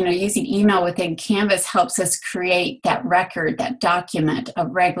 using email within Canvas helps us create that record, that document of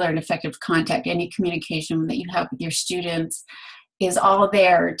regular and effective contact. Any communication that you have with your students is all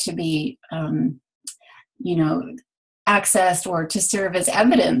there to be, accessed or to serve as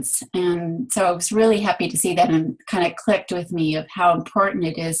evidence. And so I was really happy to see that, and kind of clicked with me of how important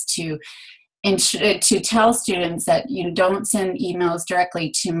it is to tell students that, don't send emails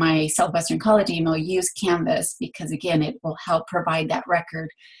directly to my Southwestern College email, use Canvas, because again, it will help provide that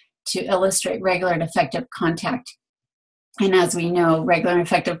record to illustrate regular and effective contact. And as we know, regular and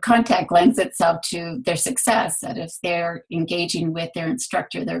effective contact lends itself to their success, that if they're engaging with their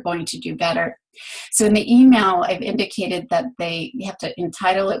instructor, they're going to do better. So in the email, I've indicated that they have to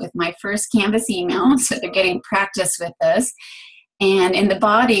entitle it with my first Canvas email, so they're getting practice with this. And in the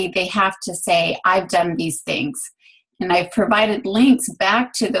body, they have to say, I've done these things. And I've provided links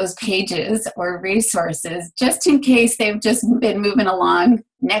back to those pages or resources, just in case they've just been moving along,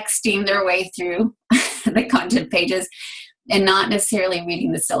 nexting their way through the content pages, and not necessarily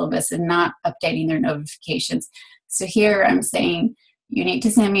reading the syllabus and not updating their notifications. So here I'm saying, you need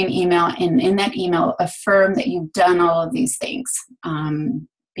to send me an email, and in that email, affirm that you've done all of these things,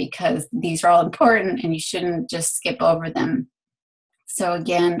 because these are all important and you shouldn't just skip over them. So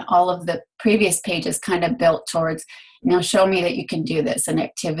again, all of the previous pages kind of built towards, now show me that you can do this, an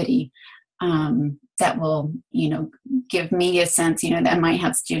activity that will, give me a sense, that I might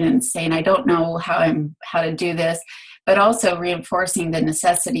have students saying, I don't know how to do this, but also reinforcing the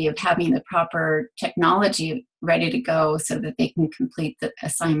necessity of having the proper technology ready to go so that they can complete the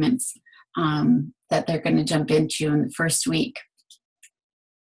assignments that they're going to jump into in the first week.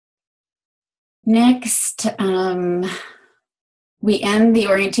 Next, we end the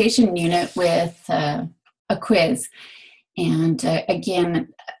orientation unit with a quiz. And again,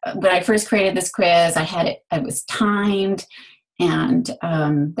 when I first created this quiz, I was timed, and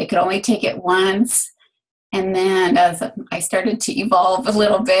they could only take it once. And then as I started to evolve a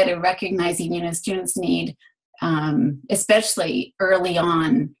little bit and recognizing, students need, especially early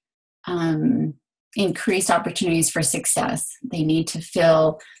on, increased opportunities for success. They need to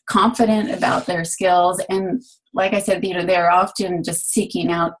feel confident about their skills. And like I said, they're often just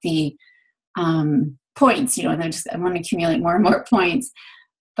seeking out the points, and I want to accumulate more and more points.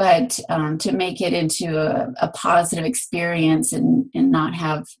 But to make it into a positive experience and not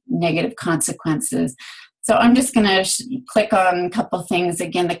have negative consequences. So I'm just going to click on a couple things.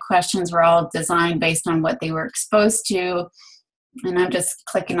 Again, the questions were all designed based on what they were exposed to. And I'm just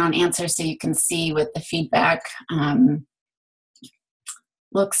clicking on answers so you can see what the feedback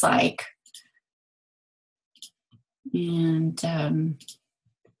looks like. And to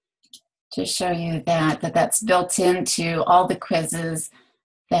show you that's built into all the quizzes,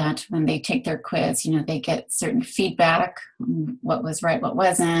 that when they take their quiz, they get certain feedback, what was right, what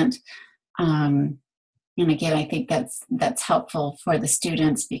wasn't. And again, I think that's helpful for the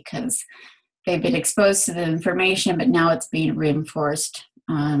students because they've been exposed to the information, but now it's being reinforced.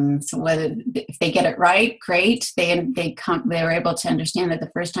 So if they get it right, great. They're able to understand it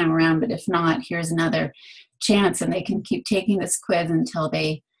the first time around, but if not, here's another chance, and they can keep taking this quiz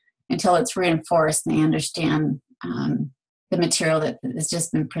until it's reinforced and they understand the material that has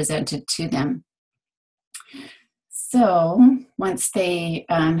just been presented to them. So once they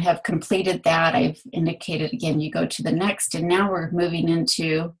have completed that, I've indicated again, you go to the next, and now we're moving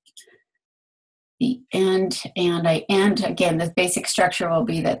into the end. And I end, again, the basic structure will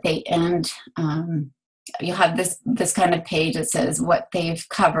be that they end, you'll have this kind of page that says what they've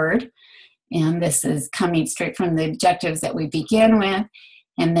covered. And this is coming straight from the objectives that we begin with.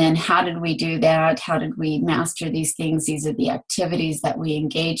 And then how did we do that? How did we master these things? These are the activities that we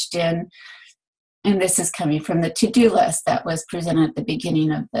engaged in. And this is coming from the to-do list that was presented at the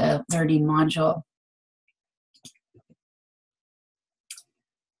beginning of the learning module.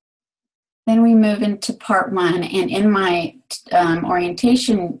 Then we move into part one. And in my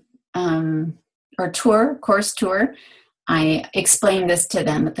orientation or course tour, I explain this to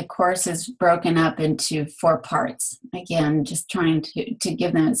them, that the course is broken up into 4 parts. Again, just trying to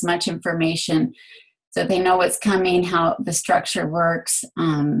give them as much information so they know what's coming, how the structure works,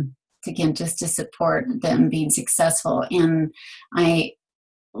 again, just to support them being successful. And I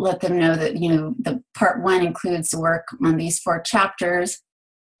let them know that, the part 1 includes the work on these 4 chapters,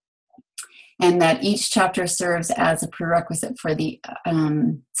 and that each chapter serves as a prerequisite for the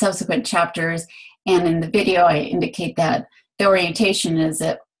subsequent chapters. And in the video, I indicate that the orientation is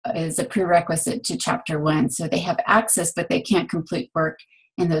a prerequisite to chapter 1. So they have access, but they can't complete work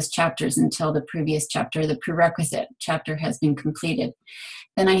in those chapters until the previous chapter, the prerequisite chapter, has been completed.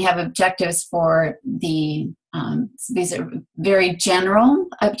 Then I have objectives for the, so these are very general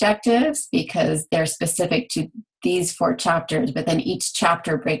objectives because they're specific to these 4 chapters, but then each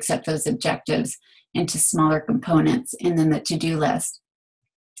chapter breaks up those objectives into smaller components, and then the to-do list.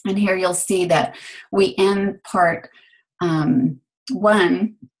 And here you'll see that we end part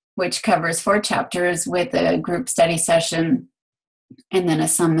 1, which covers 4 chapters, with a group study session and then a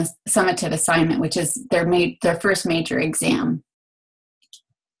summative assignment, which is their first major exam.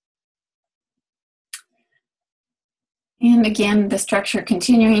 And again, the structure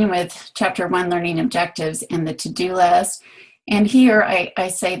continuing with chapter 1, learning objectives, and the to-do list. And here I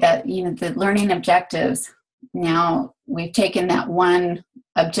say that, the learning objectives, now we've taken that one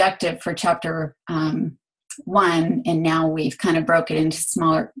objective for chapter 1, and now we've kind of broke it into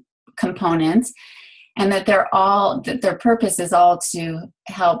smaller components, and that their purpose is all to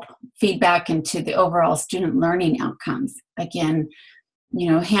help feed back into the overall student learning outcomes. Again,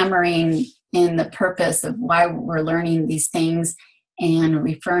 hammering in the purpose of why we're learning these things and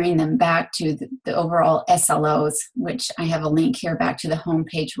referring them back to the overall SLOs, which I have a link here back to the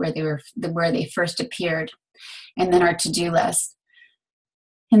homepage where they first appeared, and then our to-do list.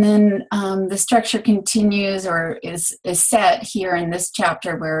 And then the structure continues, or is set here in this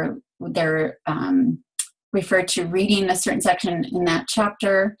chapter, where they're referred to reading a certain section in that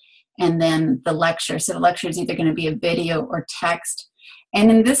chapter, and then the lecture. So the lecture is either going to be a video or text. And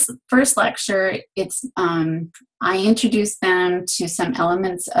in this first lecture, it's I introduce them to some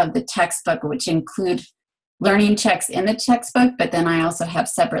elements of the textbook, which include learning checks in the textbook, but then I also have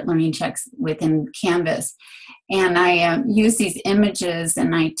separate learning checks within Canvas. And I use these images,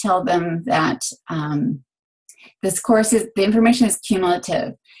 and I tell them that this course the information is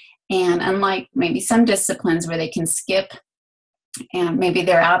cumulative. And unlike maybe some disciplines where they can skip and maybe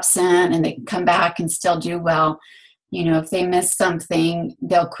they're absent and they can come back and still do well, if they miss something,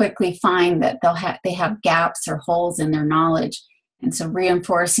 they'll quickly find that they have gaps or holes in their knowledge. And so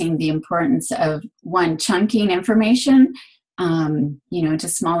reinforcing the importance of, 1, chunking information, to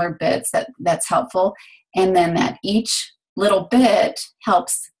smaller bits, that's helpful. And then that each little bit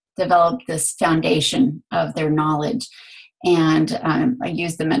helps develop this foundation of their knowledge. And I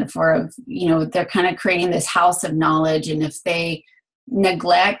use the metaphor of, they're kind of creating this house of knowledge. And if they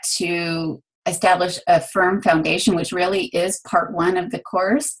neglect to establish a firm foundation, which really is part 1 of the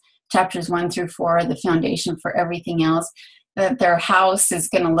course, chapters 1 through 4 are the foundation for everything else, that their house is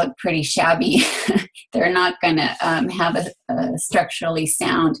going to look pretty shabby. They're not going to have a structurally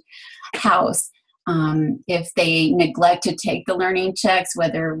sound house. If they neglect to take the learning checks,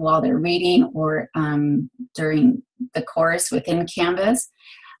 whether while they're reading or during the course within Canvas.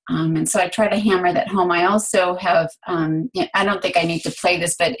 And so I try to hammer that home. I also have, I don't think I need to play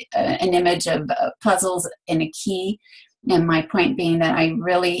this, but an image of puzzles and a key. And my point being that I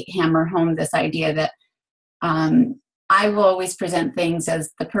really hammer home this idea that I will always present things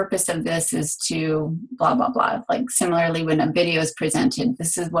as the purpose of this is to blah, blah, blah. Like similarly, when a video is presented,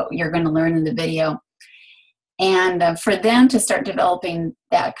 this is what you're going to learn in the video. And for them to start developing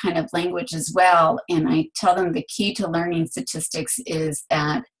that kind of language as well, and I tell them the key to learning statistics is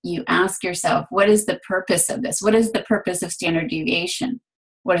that you ask yourself, what is the purpose of this? What is the purpose of standard deviation?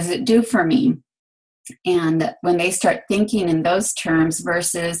 What does it do for me? And when they start thinking in those terms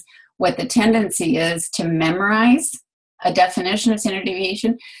versus what the tendency is to memorize a definition of standard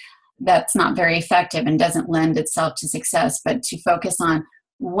deviation, that's not very effective and doesn't lend itself to success, but to focus on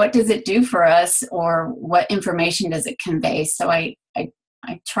what does it do for us or what information does it convey. So I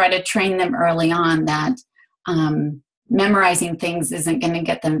try to train them early on that memorizing things isn't going to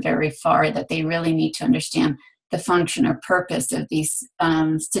get them very far, that they really need to understand the function or purpose of these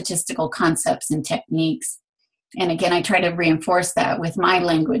statistical concepts and techniques. And again, I try to reinforce that with my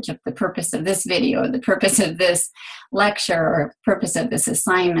language of the purpose of this video, the purpose of this lecture, or purpose of this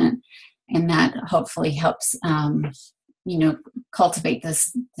assignment, and that hopefully helps cultivate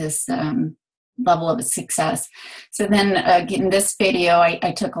this level of success. So then in this video,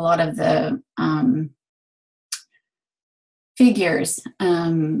 I took a lot of the figures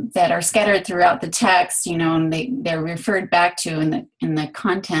that are scattered throughout the text, and they're referred back to in the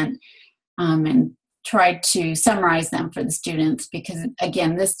content, and tried to summarize them for the students, because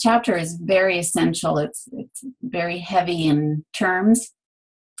again, this chapter is very essential. It's very heavy in terms,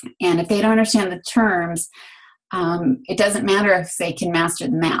 and if they don't understand the terms, it doesn't matter if they can master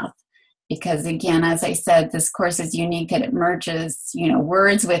the math, because again, as I said, this course is unique that it merges,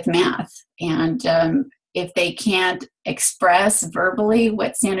 words with math, and if they can't express verbally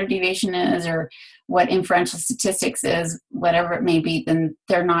what standard deviation is or what inferential statistics is, whatever it may be, then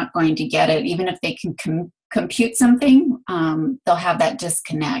they're not going to get it. Even if they can compute something, they'll have that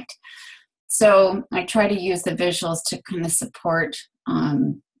disconnect. So I try to use the visuals to kind of support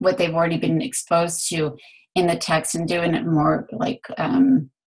what they've already been exposed to in the text, and doing it more like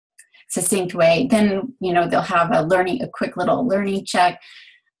succinct way. Then, they'll have a quick little learning check.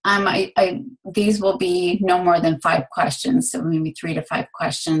 These will be no more than 5 questions, so maybe 3 to 5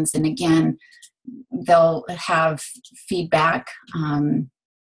 questions. And again, they'll have feedback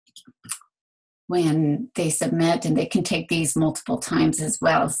when they submit, and they can take these multiple times as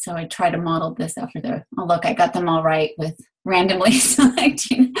well. So I try to model this after look, I got them all right with randomly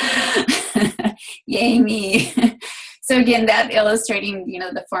selecting. Yay me. So again, that illustrating,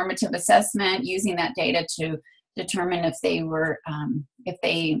 the formative assessment, using that data to determine if they were,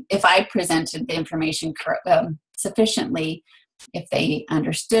 if I presented the information sufficiently, if they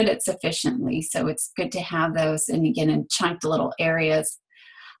understood it sufficiently. So it's good to have those, and again, in chunked little areas.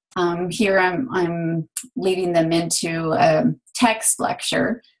 Here I'm leading them into a text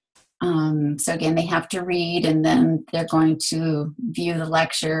lecture. So again, they have to read, and then they're going to view the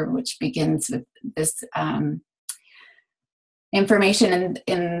lecture, which begins with this information.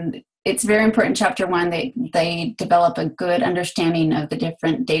 And it's very important, chapter 1, they develop a good understanding of the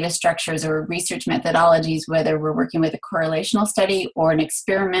different data structures or research methodologies, whether we're working with a correlational study or an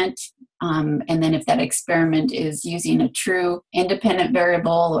experiment. And then if that experiment is using a true independent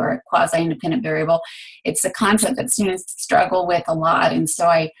variable or a quasi-independent variable, it's a concept that students struggle with a lot. And so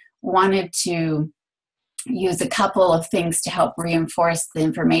I wanted to use a couple of things to help reinforce the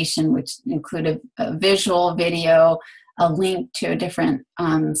information, which include a visual, video, a link to a different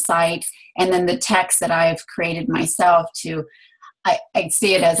site, and then the text that I've created myself I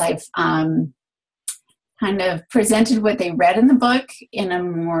see it as I've kind of presented what they read in the book in a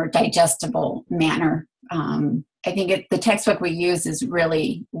more digestible manner. I think the textbook we use is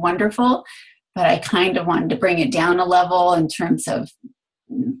really wonderful, but I kind of wanted to bring it down a level in terms of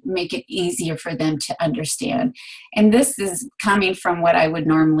make it easier for them to understand. And this is coming from what I would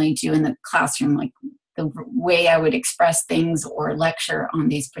normally do in the classroom, like the way I would express things or lecture on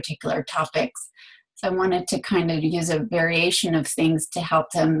these particular topics. So I wanted to kind of use a variation of things to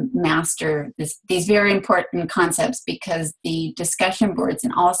help them master these very important concepts, because the discussion boards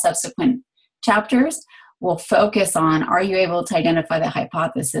in all subsequent chapters will focus on, are you able to identify the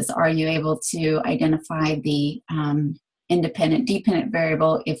hypothesis? Are you able to identify the independent, dependent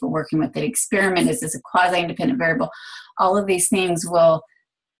variable? If we're working with an experiment, is this a quasi-independent variable? All of these things will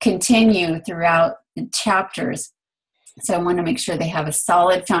continue throughout the chapters. So I want to make sure they have a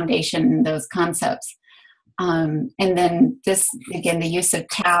solid foundation in those concepts. And then this, again, the use of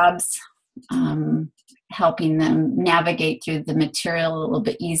tabs, helping them navigate through the material a little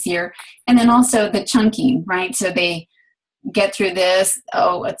bit easier. And then also the chunking, right? So they get through this,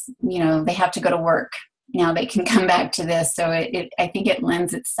 they have to go to work. Now they can come back to this. So I think it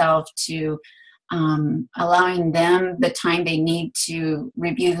lends itself to allowing them the time they need to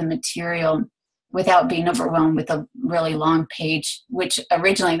review the material without being overwhelmed with a really long page, which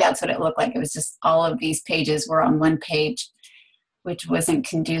originally that's what it looked like. It was just all of these pages were on one page, which wasn't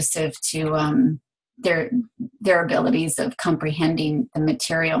conducive to their abilities of comprehending the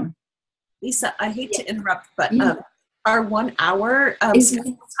material. Lisa, I hate to interrupt, but our 1 hour time is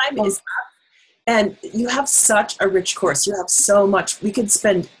up. And you have such a rich course. You have so much. We could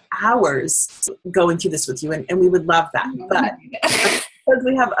spend hours going through this with you, and we would love that. But because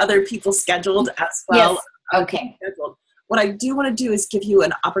we have other people scheduled as well. Yes. Okay. What I do want to do is give you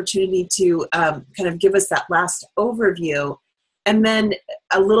an opportunity to kind of give us that last overview, and then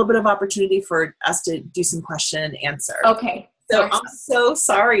a little bit of opportunity for us to do some question and answer. Okay. So I'm so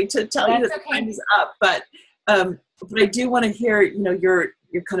sorry to tell you that the time is up, but I do want to hear, your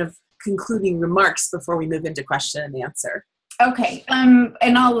kind of concluding remarks before we move into question and answer. Okay. And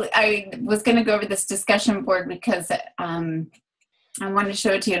I was going to go over this discussion board because I want to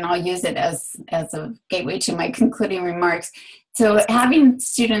show it to you, and I'll use it as a gateway to my concluding remarks. So giving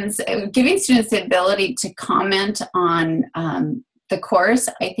students the ability to comment on the course,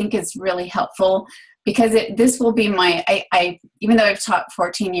 I think is really helpful. because this will be I even though I've taught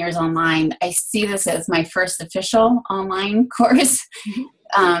 14 years online, I see this as my first official online course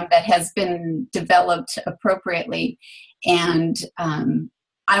that has been developed appropriately. And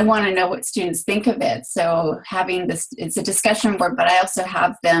I want to know what students think of it. So having this, it's a discussion board, but I also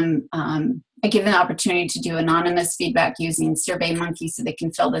have them, I give them the opportunity to do anonymous feedback using SurveyMonkey so they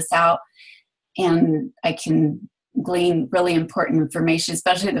can fill this out. And I can glean really important information,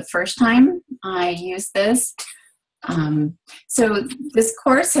 especially the first time I use this. So this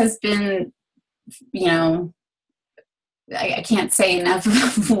course has been, I can't say enough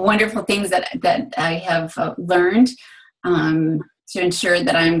of wonderful things that I have learned to ensure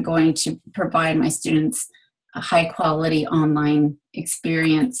that I'm going to provide my students a high quality online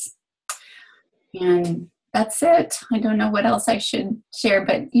experience. And that's it. I don't know what else I should share,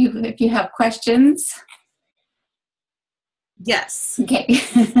 but if you have questions. Yes. Okay.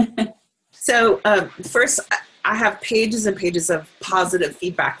 So first, I have pages and pages of positive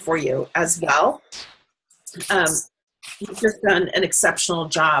feedback for you as well. You've just done an exceptional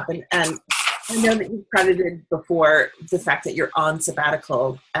job. And I know that you've credited before the fact that you're on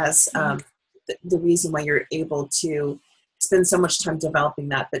sabbatical as the reason why you're able to spend so much time developing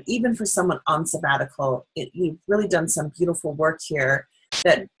that. But even for someone on sabbatical, you've really done some beautiful work here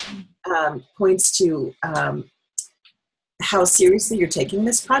that points to how seriously you're taking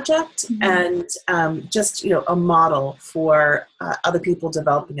this project and just, a model for other people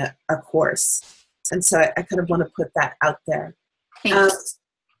developing a course. And so I kind of want to put that out there.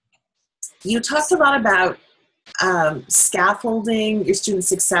 You talked a lot about scaffolding your student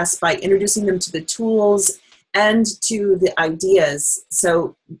success by introducing them to the tools and to the ideas.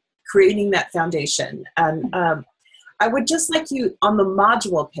 So creating that foundation. And I would just like you on the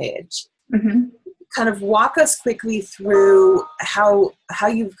module page, kind of walk us quickly through how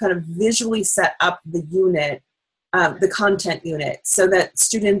you've kind of visually set up the unit, the content unit, so that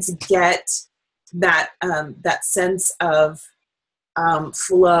students get that sense of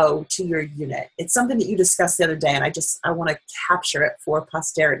flow to your unit. It's something that you discussed the other day, and I want to capture it for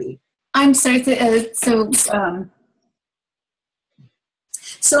posterity. I'm sorry. So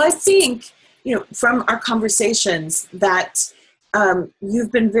I think, from our conversations that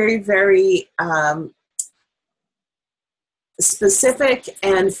you've been very, very specific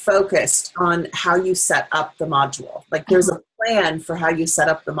and focused on how you set up the module. Like there's a plan for how you set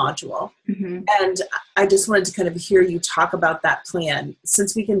up the module. And I just wanted to kind of hear you talk about that plan,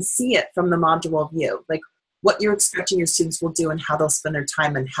 since we can see it from the module view, like what you're expecting your students will do and how they'll spend their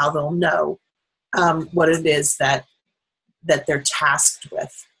time and how they'll know what it is that they're tasked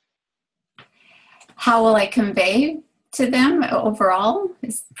with. How will I convey to them overall?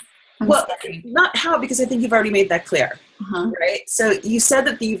 Not how, because I think you've already made that clear, right? So you said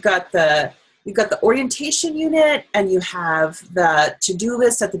that you've got the orientation unit and you have the to-do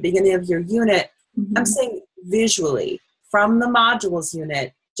list at the beginning of your unit. I'm saying visually from the modules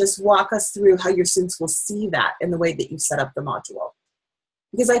unit, just walk us through how your students will see that in the way that you set up the module.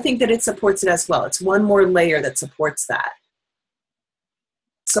 Because I think that it supports it as well. It's one more layer that supports that.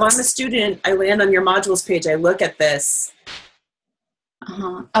 So I'm a student, I land on your modules page, I look at this.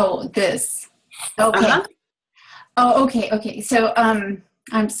 Oh, this. Okay. Oh, okay. So, I'm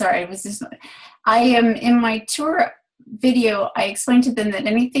sorry. I am in my tour video. I explained to them that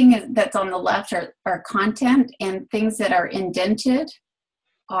anything that's on the left are content, and things that are indented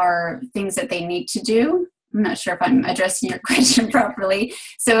are things that they need to do. I'm not sure if I'm addressing your question properly.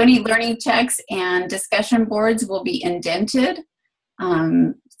 So any learning checks and discussion boards will be indented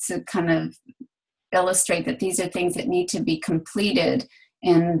to kind of illustrate that these are things that need to be completed,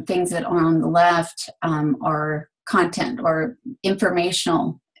 and things that are on the left are content or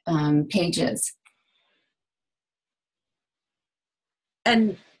informational pages.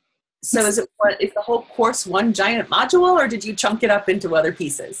 And so is the whole course one giant module, or did you chunk it up into other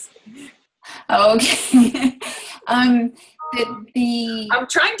pieces? Okay. I'm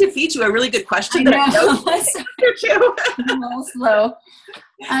trying to feed you a really good question that I know you. I'm a little slow.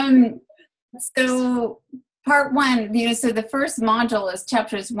 So part one, so the first module is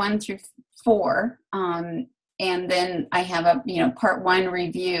chapters 1 through 4. And then I have a, part 1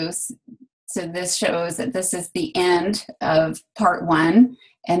 reviews. So this shows that this is the end of part 1.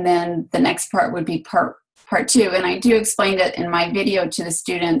 And then the next part would be part 2. And I do explain it in my video to the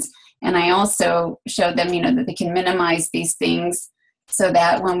students. And I also show them, that they can minimize these things so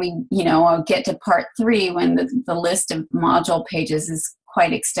that when we, get to part 3, when the list of module pages is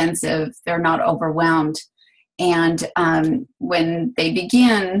quite extensive, they're not overwhelmed. And when they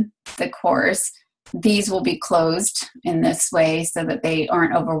begin the course, these will be closed in this way so that they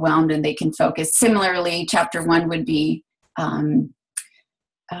aren't overwhelmed and they can focus. Similarly, chapter 1 would be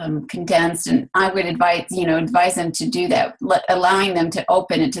condensed, and I would advise them to do that, allowing them to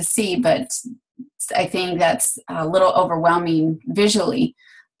open it to see, but I think that's a little overwhelming visually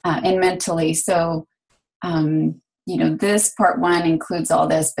and mentally. So, this part 1 includes all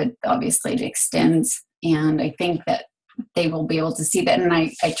this, but obviously it extends, and I think that they will be able to see that. And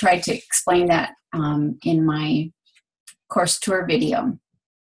I tried to explain that in my course tour video.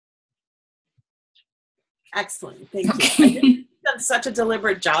 Excellent. Thank you. I think you've done such a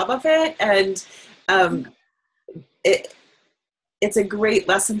deliberate job of it. And it's a great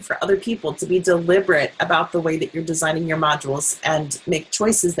lesson for other people to be deliberate about the way that you're designing your modules and make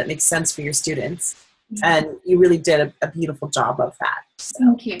choices that make sense for your students. Mm-hmm. And you really did a beautiful job of that. So,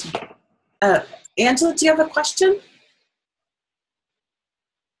 thank you. Angela, do you have a question?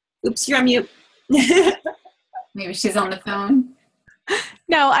 Oops, you're on mute. Maybe she's on the phone.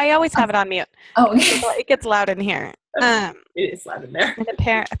 No, I always have it on mute. Oh, it gets loud in here. It is loud in there. And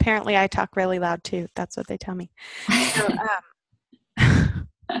apparently I talk really loud too. That's what they tell me. So,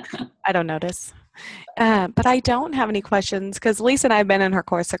 I don't notice. But I don't have any questions because Lisa and I have been in her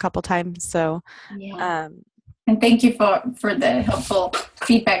course a couple times. So, yeah. And thank you for the helpful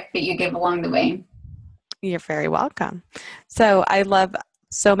feedback that you gave along the way. You're very welcome. So I love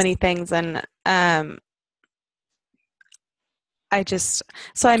so many things, and I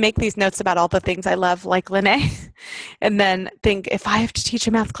make these notes about all the things I love, like Lene, and then think if I have to teach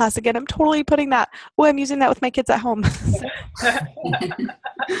a math class again, I'm totally putting that. Oh, I'm using that with my kids at home.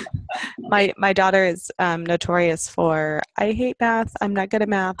 My daughter is notorious for, I hate math. I'm not good at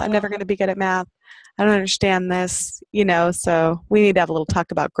math. I'm never going to be good at math. I don't understand this, so we need to have a little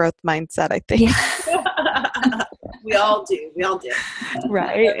talk about growth mindset, I think. Yeah. We all do.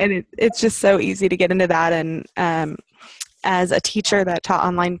 Right. And it's just so easy to get into that. And as a teacher that taught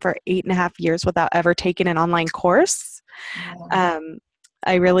online for 8.5 years without ever taking an online course, I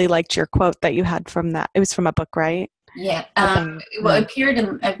really liked your quote that you had from that. It was from a book, right? Yeah. It appeared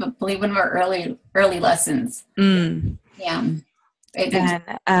in, I believe, one of our early lessons. Mm. Yeah.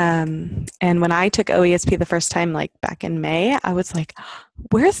 And when I took OESP the first time, like back in May, I was like,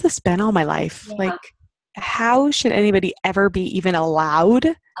 where's this been all my life? Yeah. Like, how should anybody ever be even allowed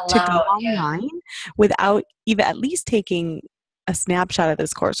to go online without even at least taking a snapshot of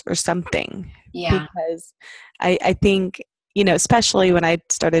this course or something? Yeah. Because I think, especially when I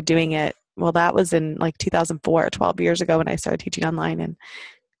started doing it, well, that was in like 2004, 12 years ago when I started teaching online, and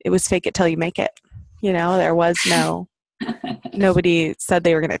it was fake it till you make it. There was nobody said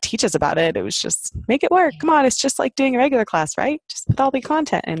they were going to teach us about it. It was just make it work. Come on. It's just like doing a regular class, right? Just put all the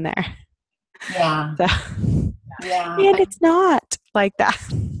content in there. Yeah. So, yeah. And it's not like that.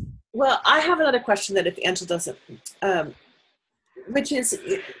 Well, I have another question that if Angela doesn't, which is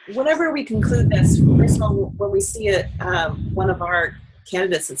whenever we conclude this, first of all, when we see one of our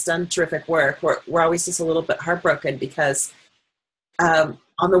candidates that's done terrific work, we're always just a little bit heartbroken because on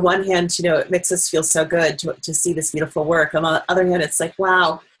the one hand, it makes us feel so good to see this beautiful work. On the other hand, it's like,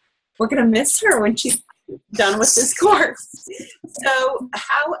 wow, we're going to miss her when she's done with this course. So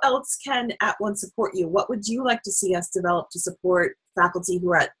how else can At One support you? What would you like to see us develop to support faculty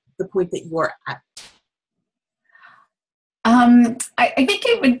who are at the point that you're at? I think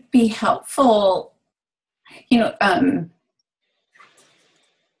it would be helpful,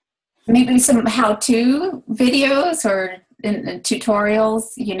 maybe some how-to videos or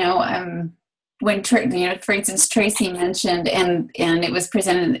tutorials, when, for instance, Tracy mentioned, and it was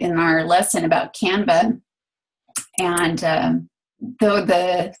presented in our lesson about Canva, and though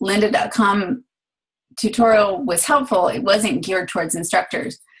the lynda.com tutorial was helpful, it wasn't geared towards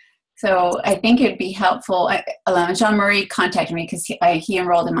instructors. So I think it'd be helpful. Jean-Marie contacted me because he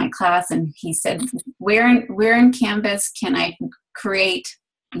enrolled in my class, and he said, where in Canvas can I create,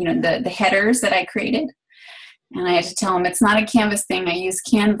 the headers that I created? And I had to tell him it's not a Canvas thing. I use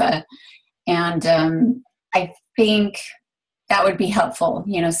Canva. And I think that would be helpful,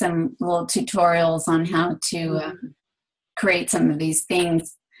 some little tutorials on how to create some of these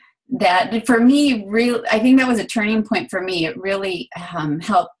things. That, for me, I think that was a turning point for me. It really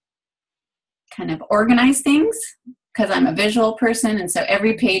helped kind of organize things because I'm a visual person. And so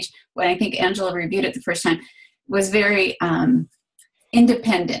every page, when I think Angela reviewed it the first time, was very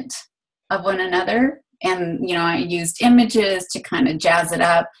independent of one another. And, I used images to kind of jazz it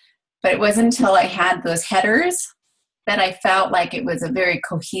up. But it wasn't until I had those headers that I felt like it was a very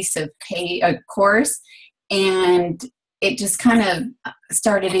cohesive course. And it just kind of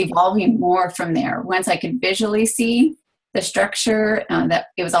started evolving more from there. Once I could visually see the structure, that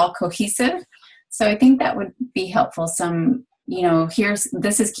it was all cohesive. So I think that would be helpful. Some,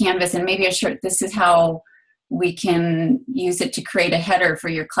 this is Canvas, and maybe this is how we can use it to create a header for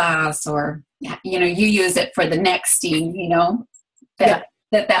your class, or, you use it for the nexting,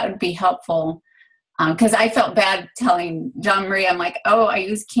 that would be helpful. Because I felt bad telling John Marie, I'm like, oh, I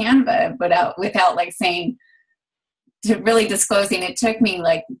use Canva, but without like saying, to really disclosing. It took me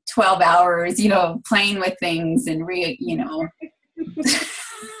like 12 hours, playing with things and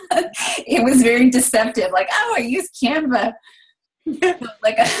it was very deceptive. Like, oh, I use Canva.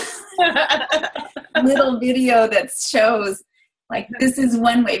 Like a little video that shows like this is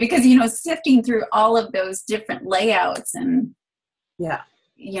one way, because sifting through all of those different layouts and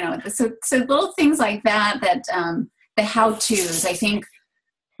so little things like that the how-tos, I think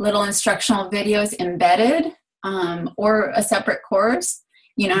little instructional videos embedded or a separate course,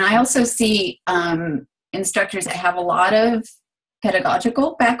 and I also see instructors that have a lot of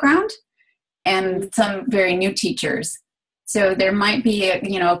pedagogical background and some very new teachers. So there might be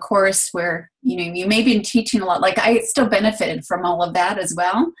a course where, you may be teaching a lot. Like I still benefited from all of that as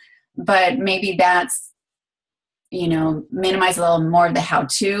well, but maybe that's, minimize a little more of the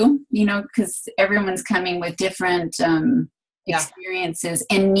how-to, because everyone's coming with different experiences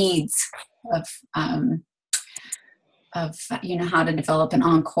and needs of how to develop an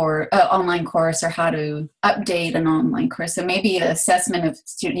online course, or how to update an online course. So maybe an assessment of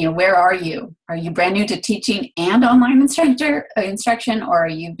student, where are you? Are you brand new to teaching and online instruction, or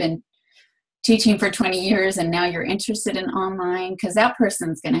you've been teaching for 20 years and now you're interested in online? Because that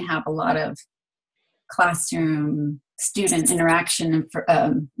person's going to have a lot of classroom student interaction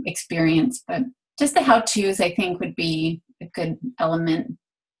experience. But just the how-tos, I think, would be a good element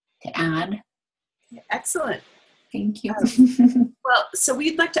to add. Excellent. Thank you. Well, so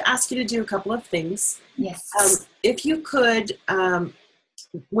we'd like to ask you to do a couple of things. Yes. If you could,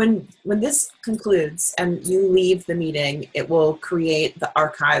 when this concludes and you leave the meeting, it will create the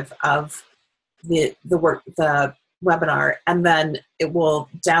archive of the webinar, and then it will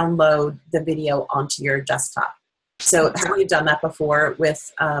download the video onto your desktop. So have you done that before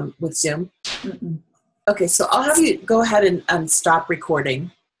with Zoom? Mm-mm. Okay, so I'll have you go ahead and stop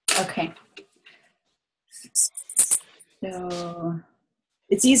recording. Okay. So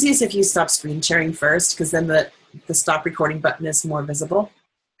it's easiest if you stop screen sharing first, because then the stop recording button is more visible.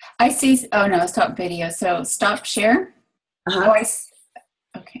 I see. Oh no, stop video. So stop share.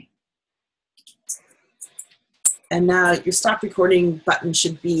 Okay. And now your stop recording button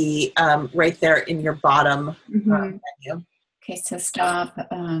should be right there in your bottom menu. Okay, so stop.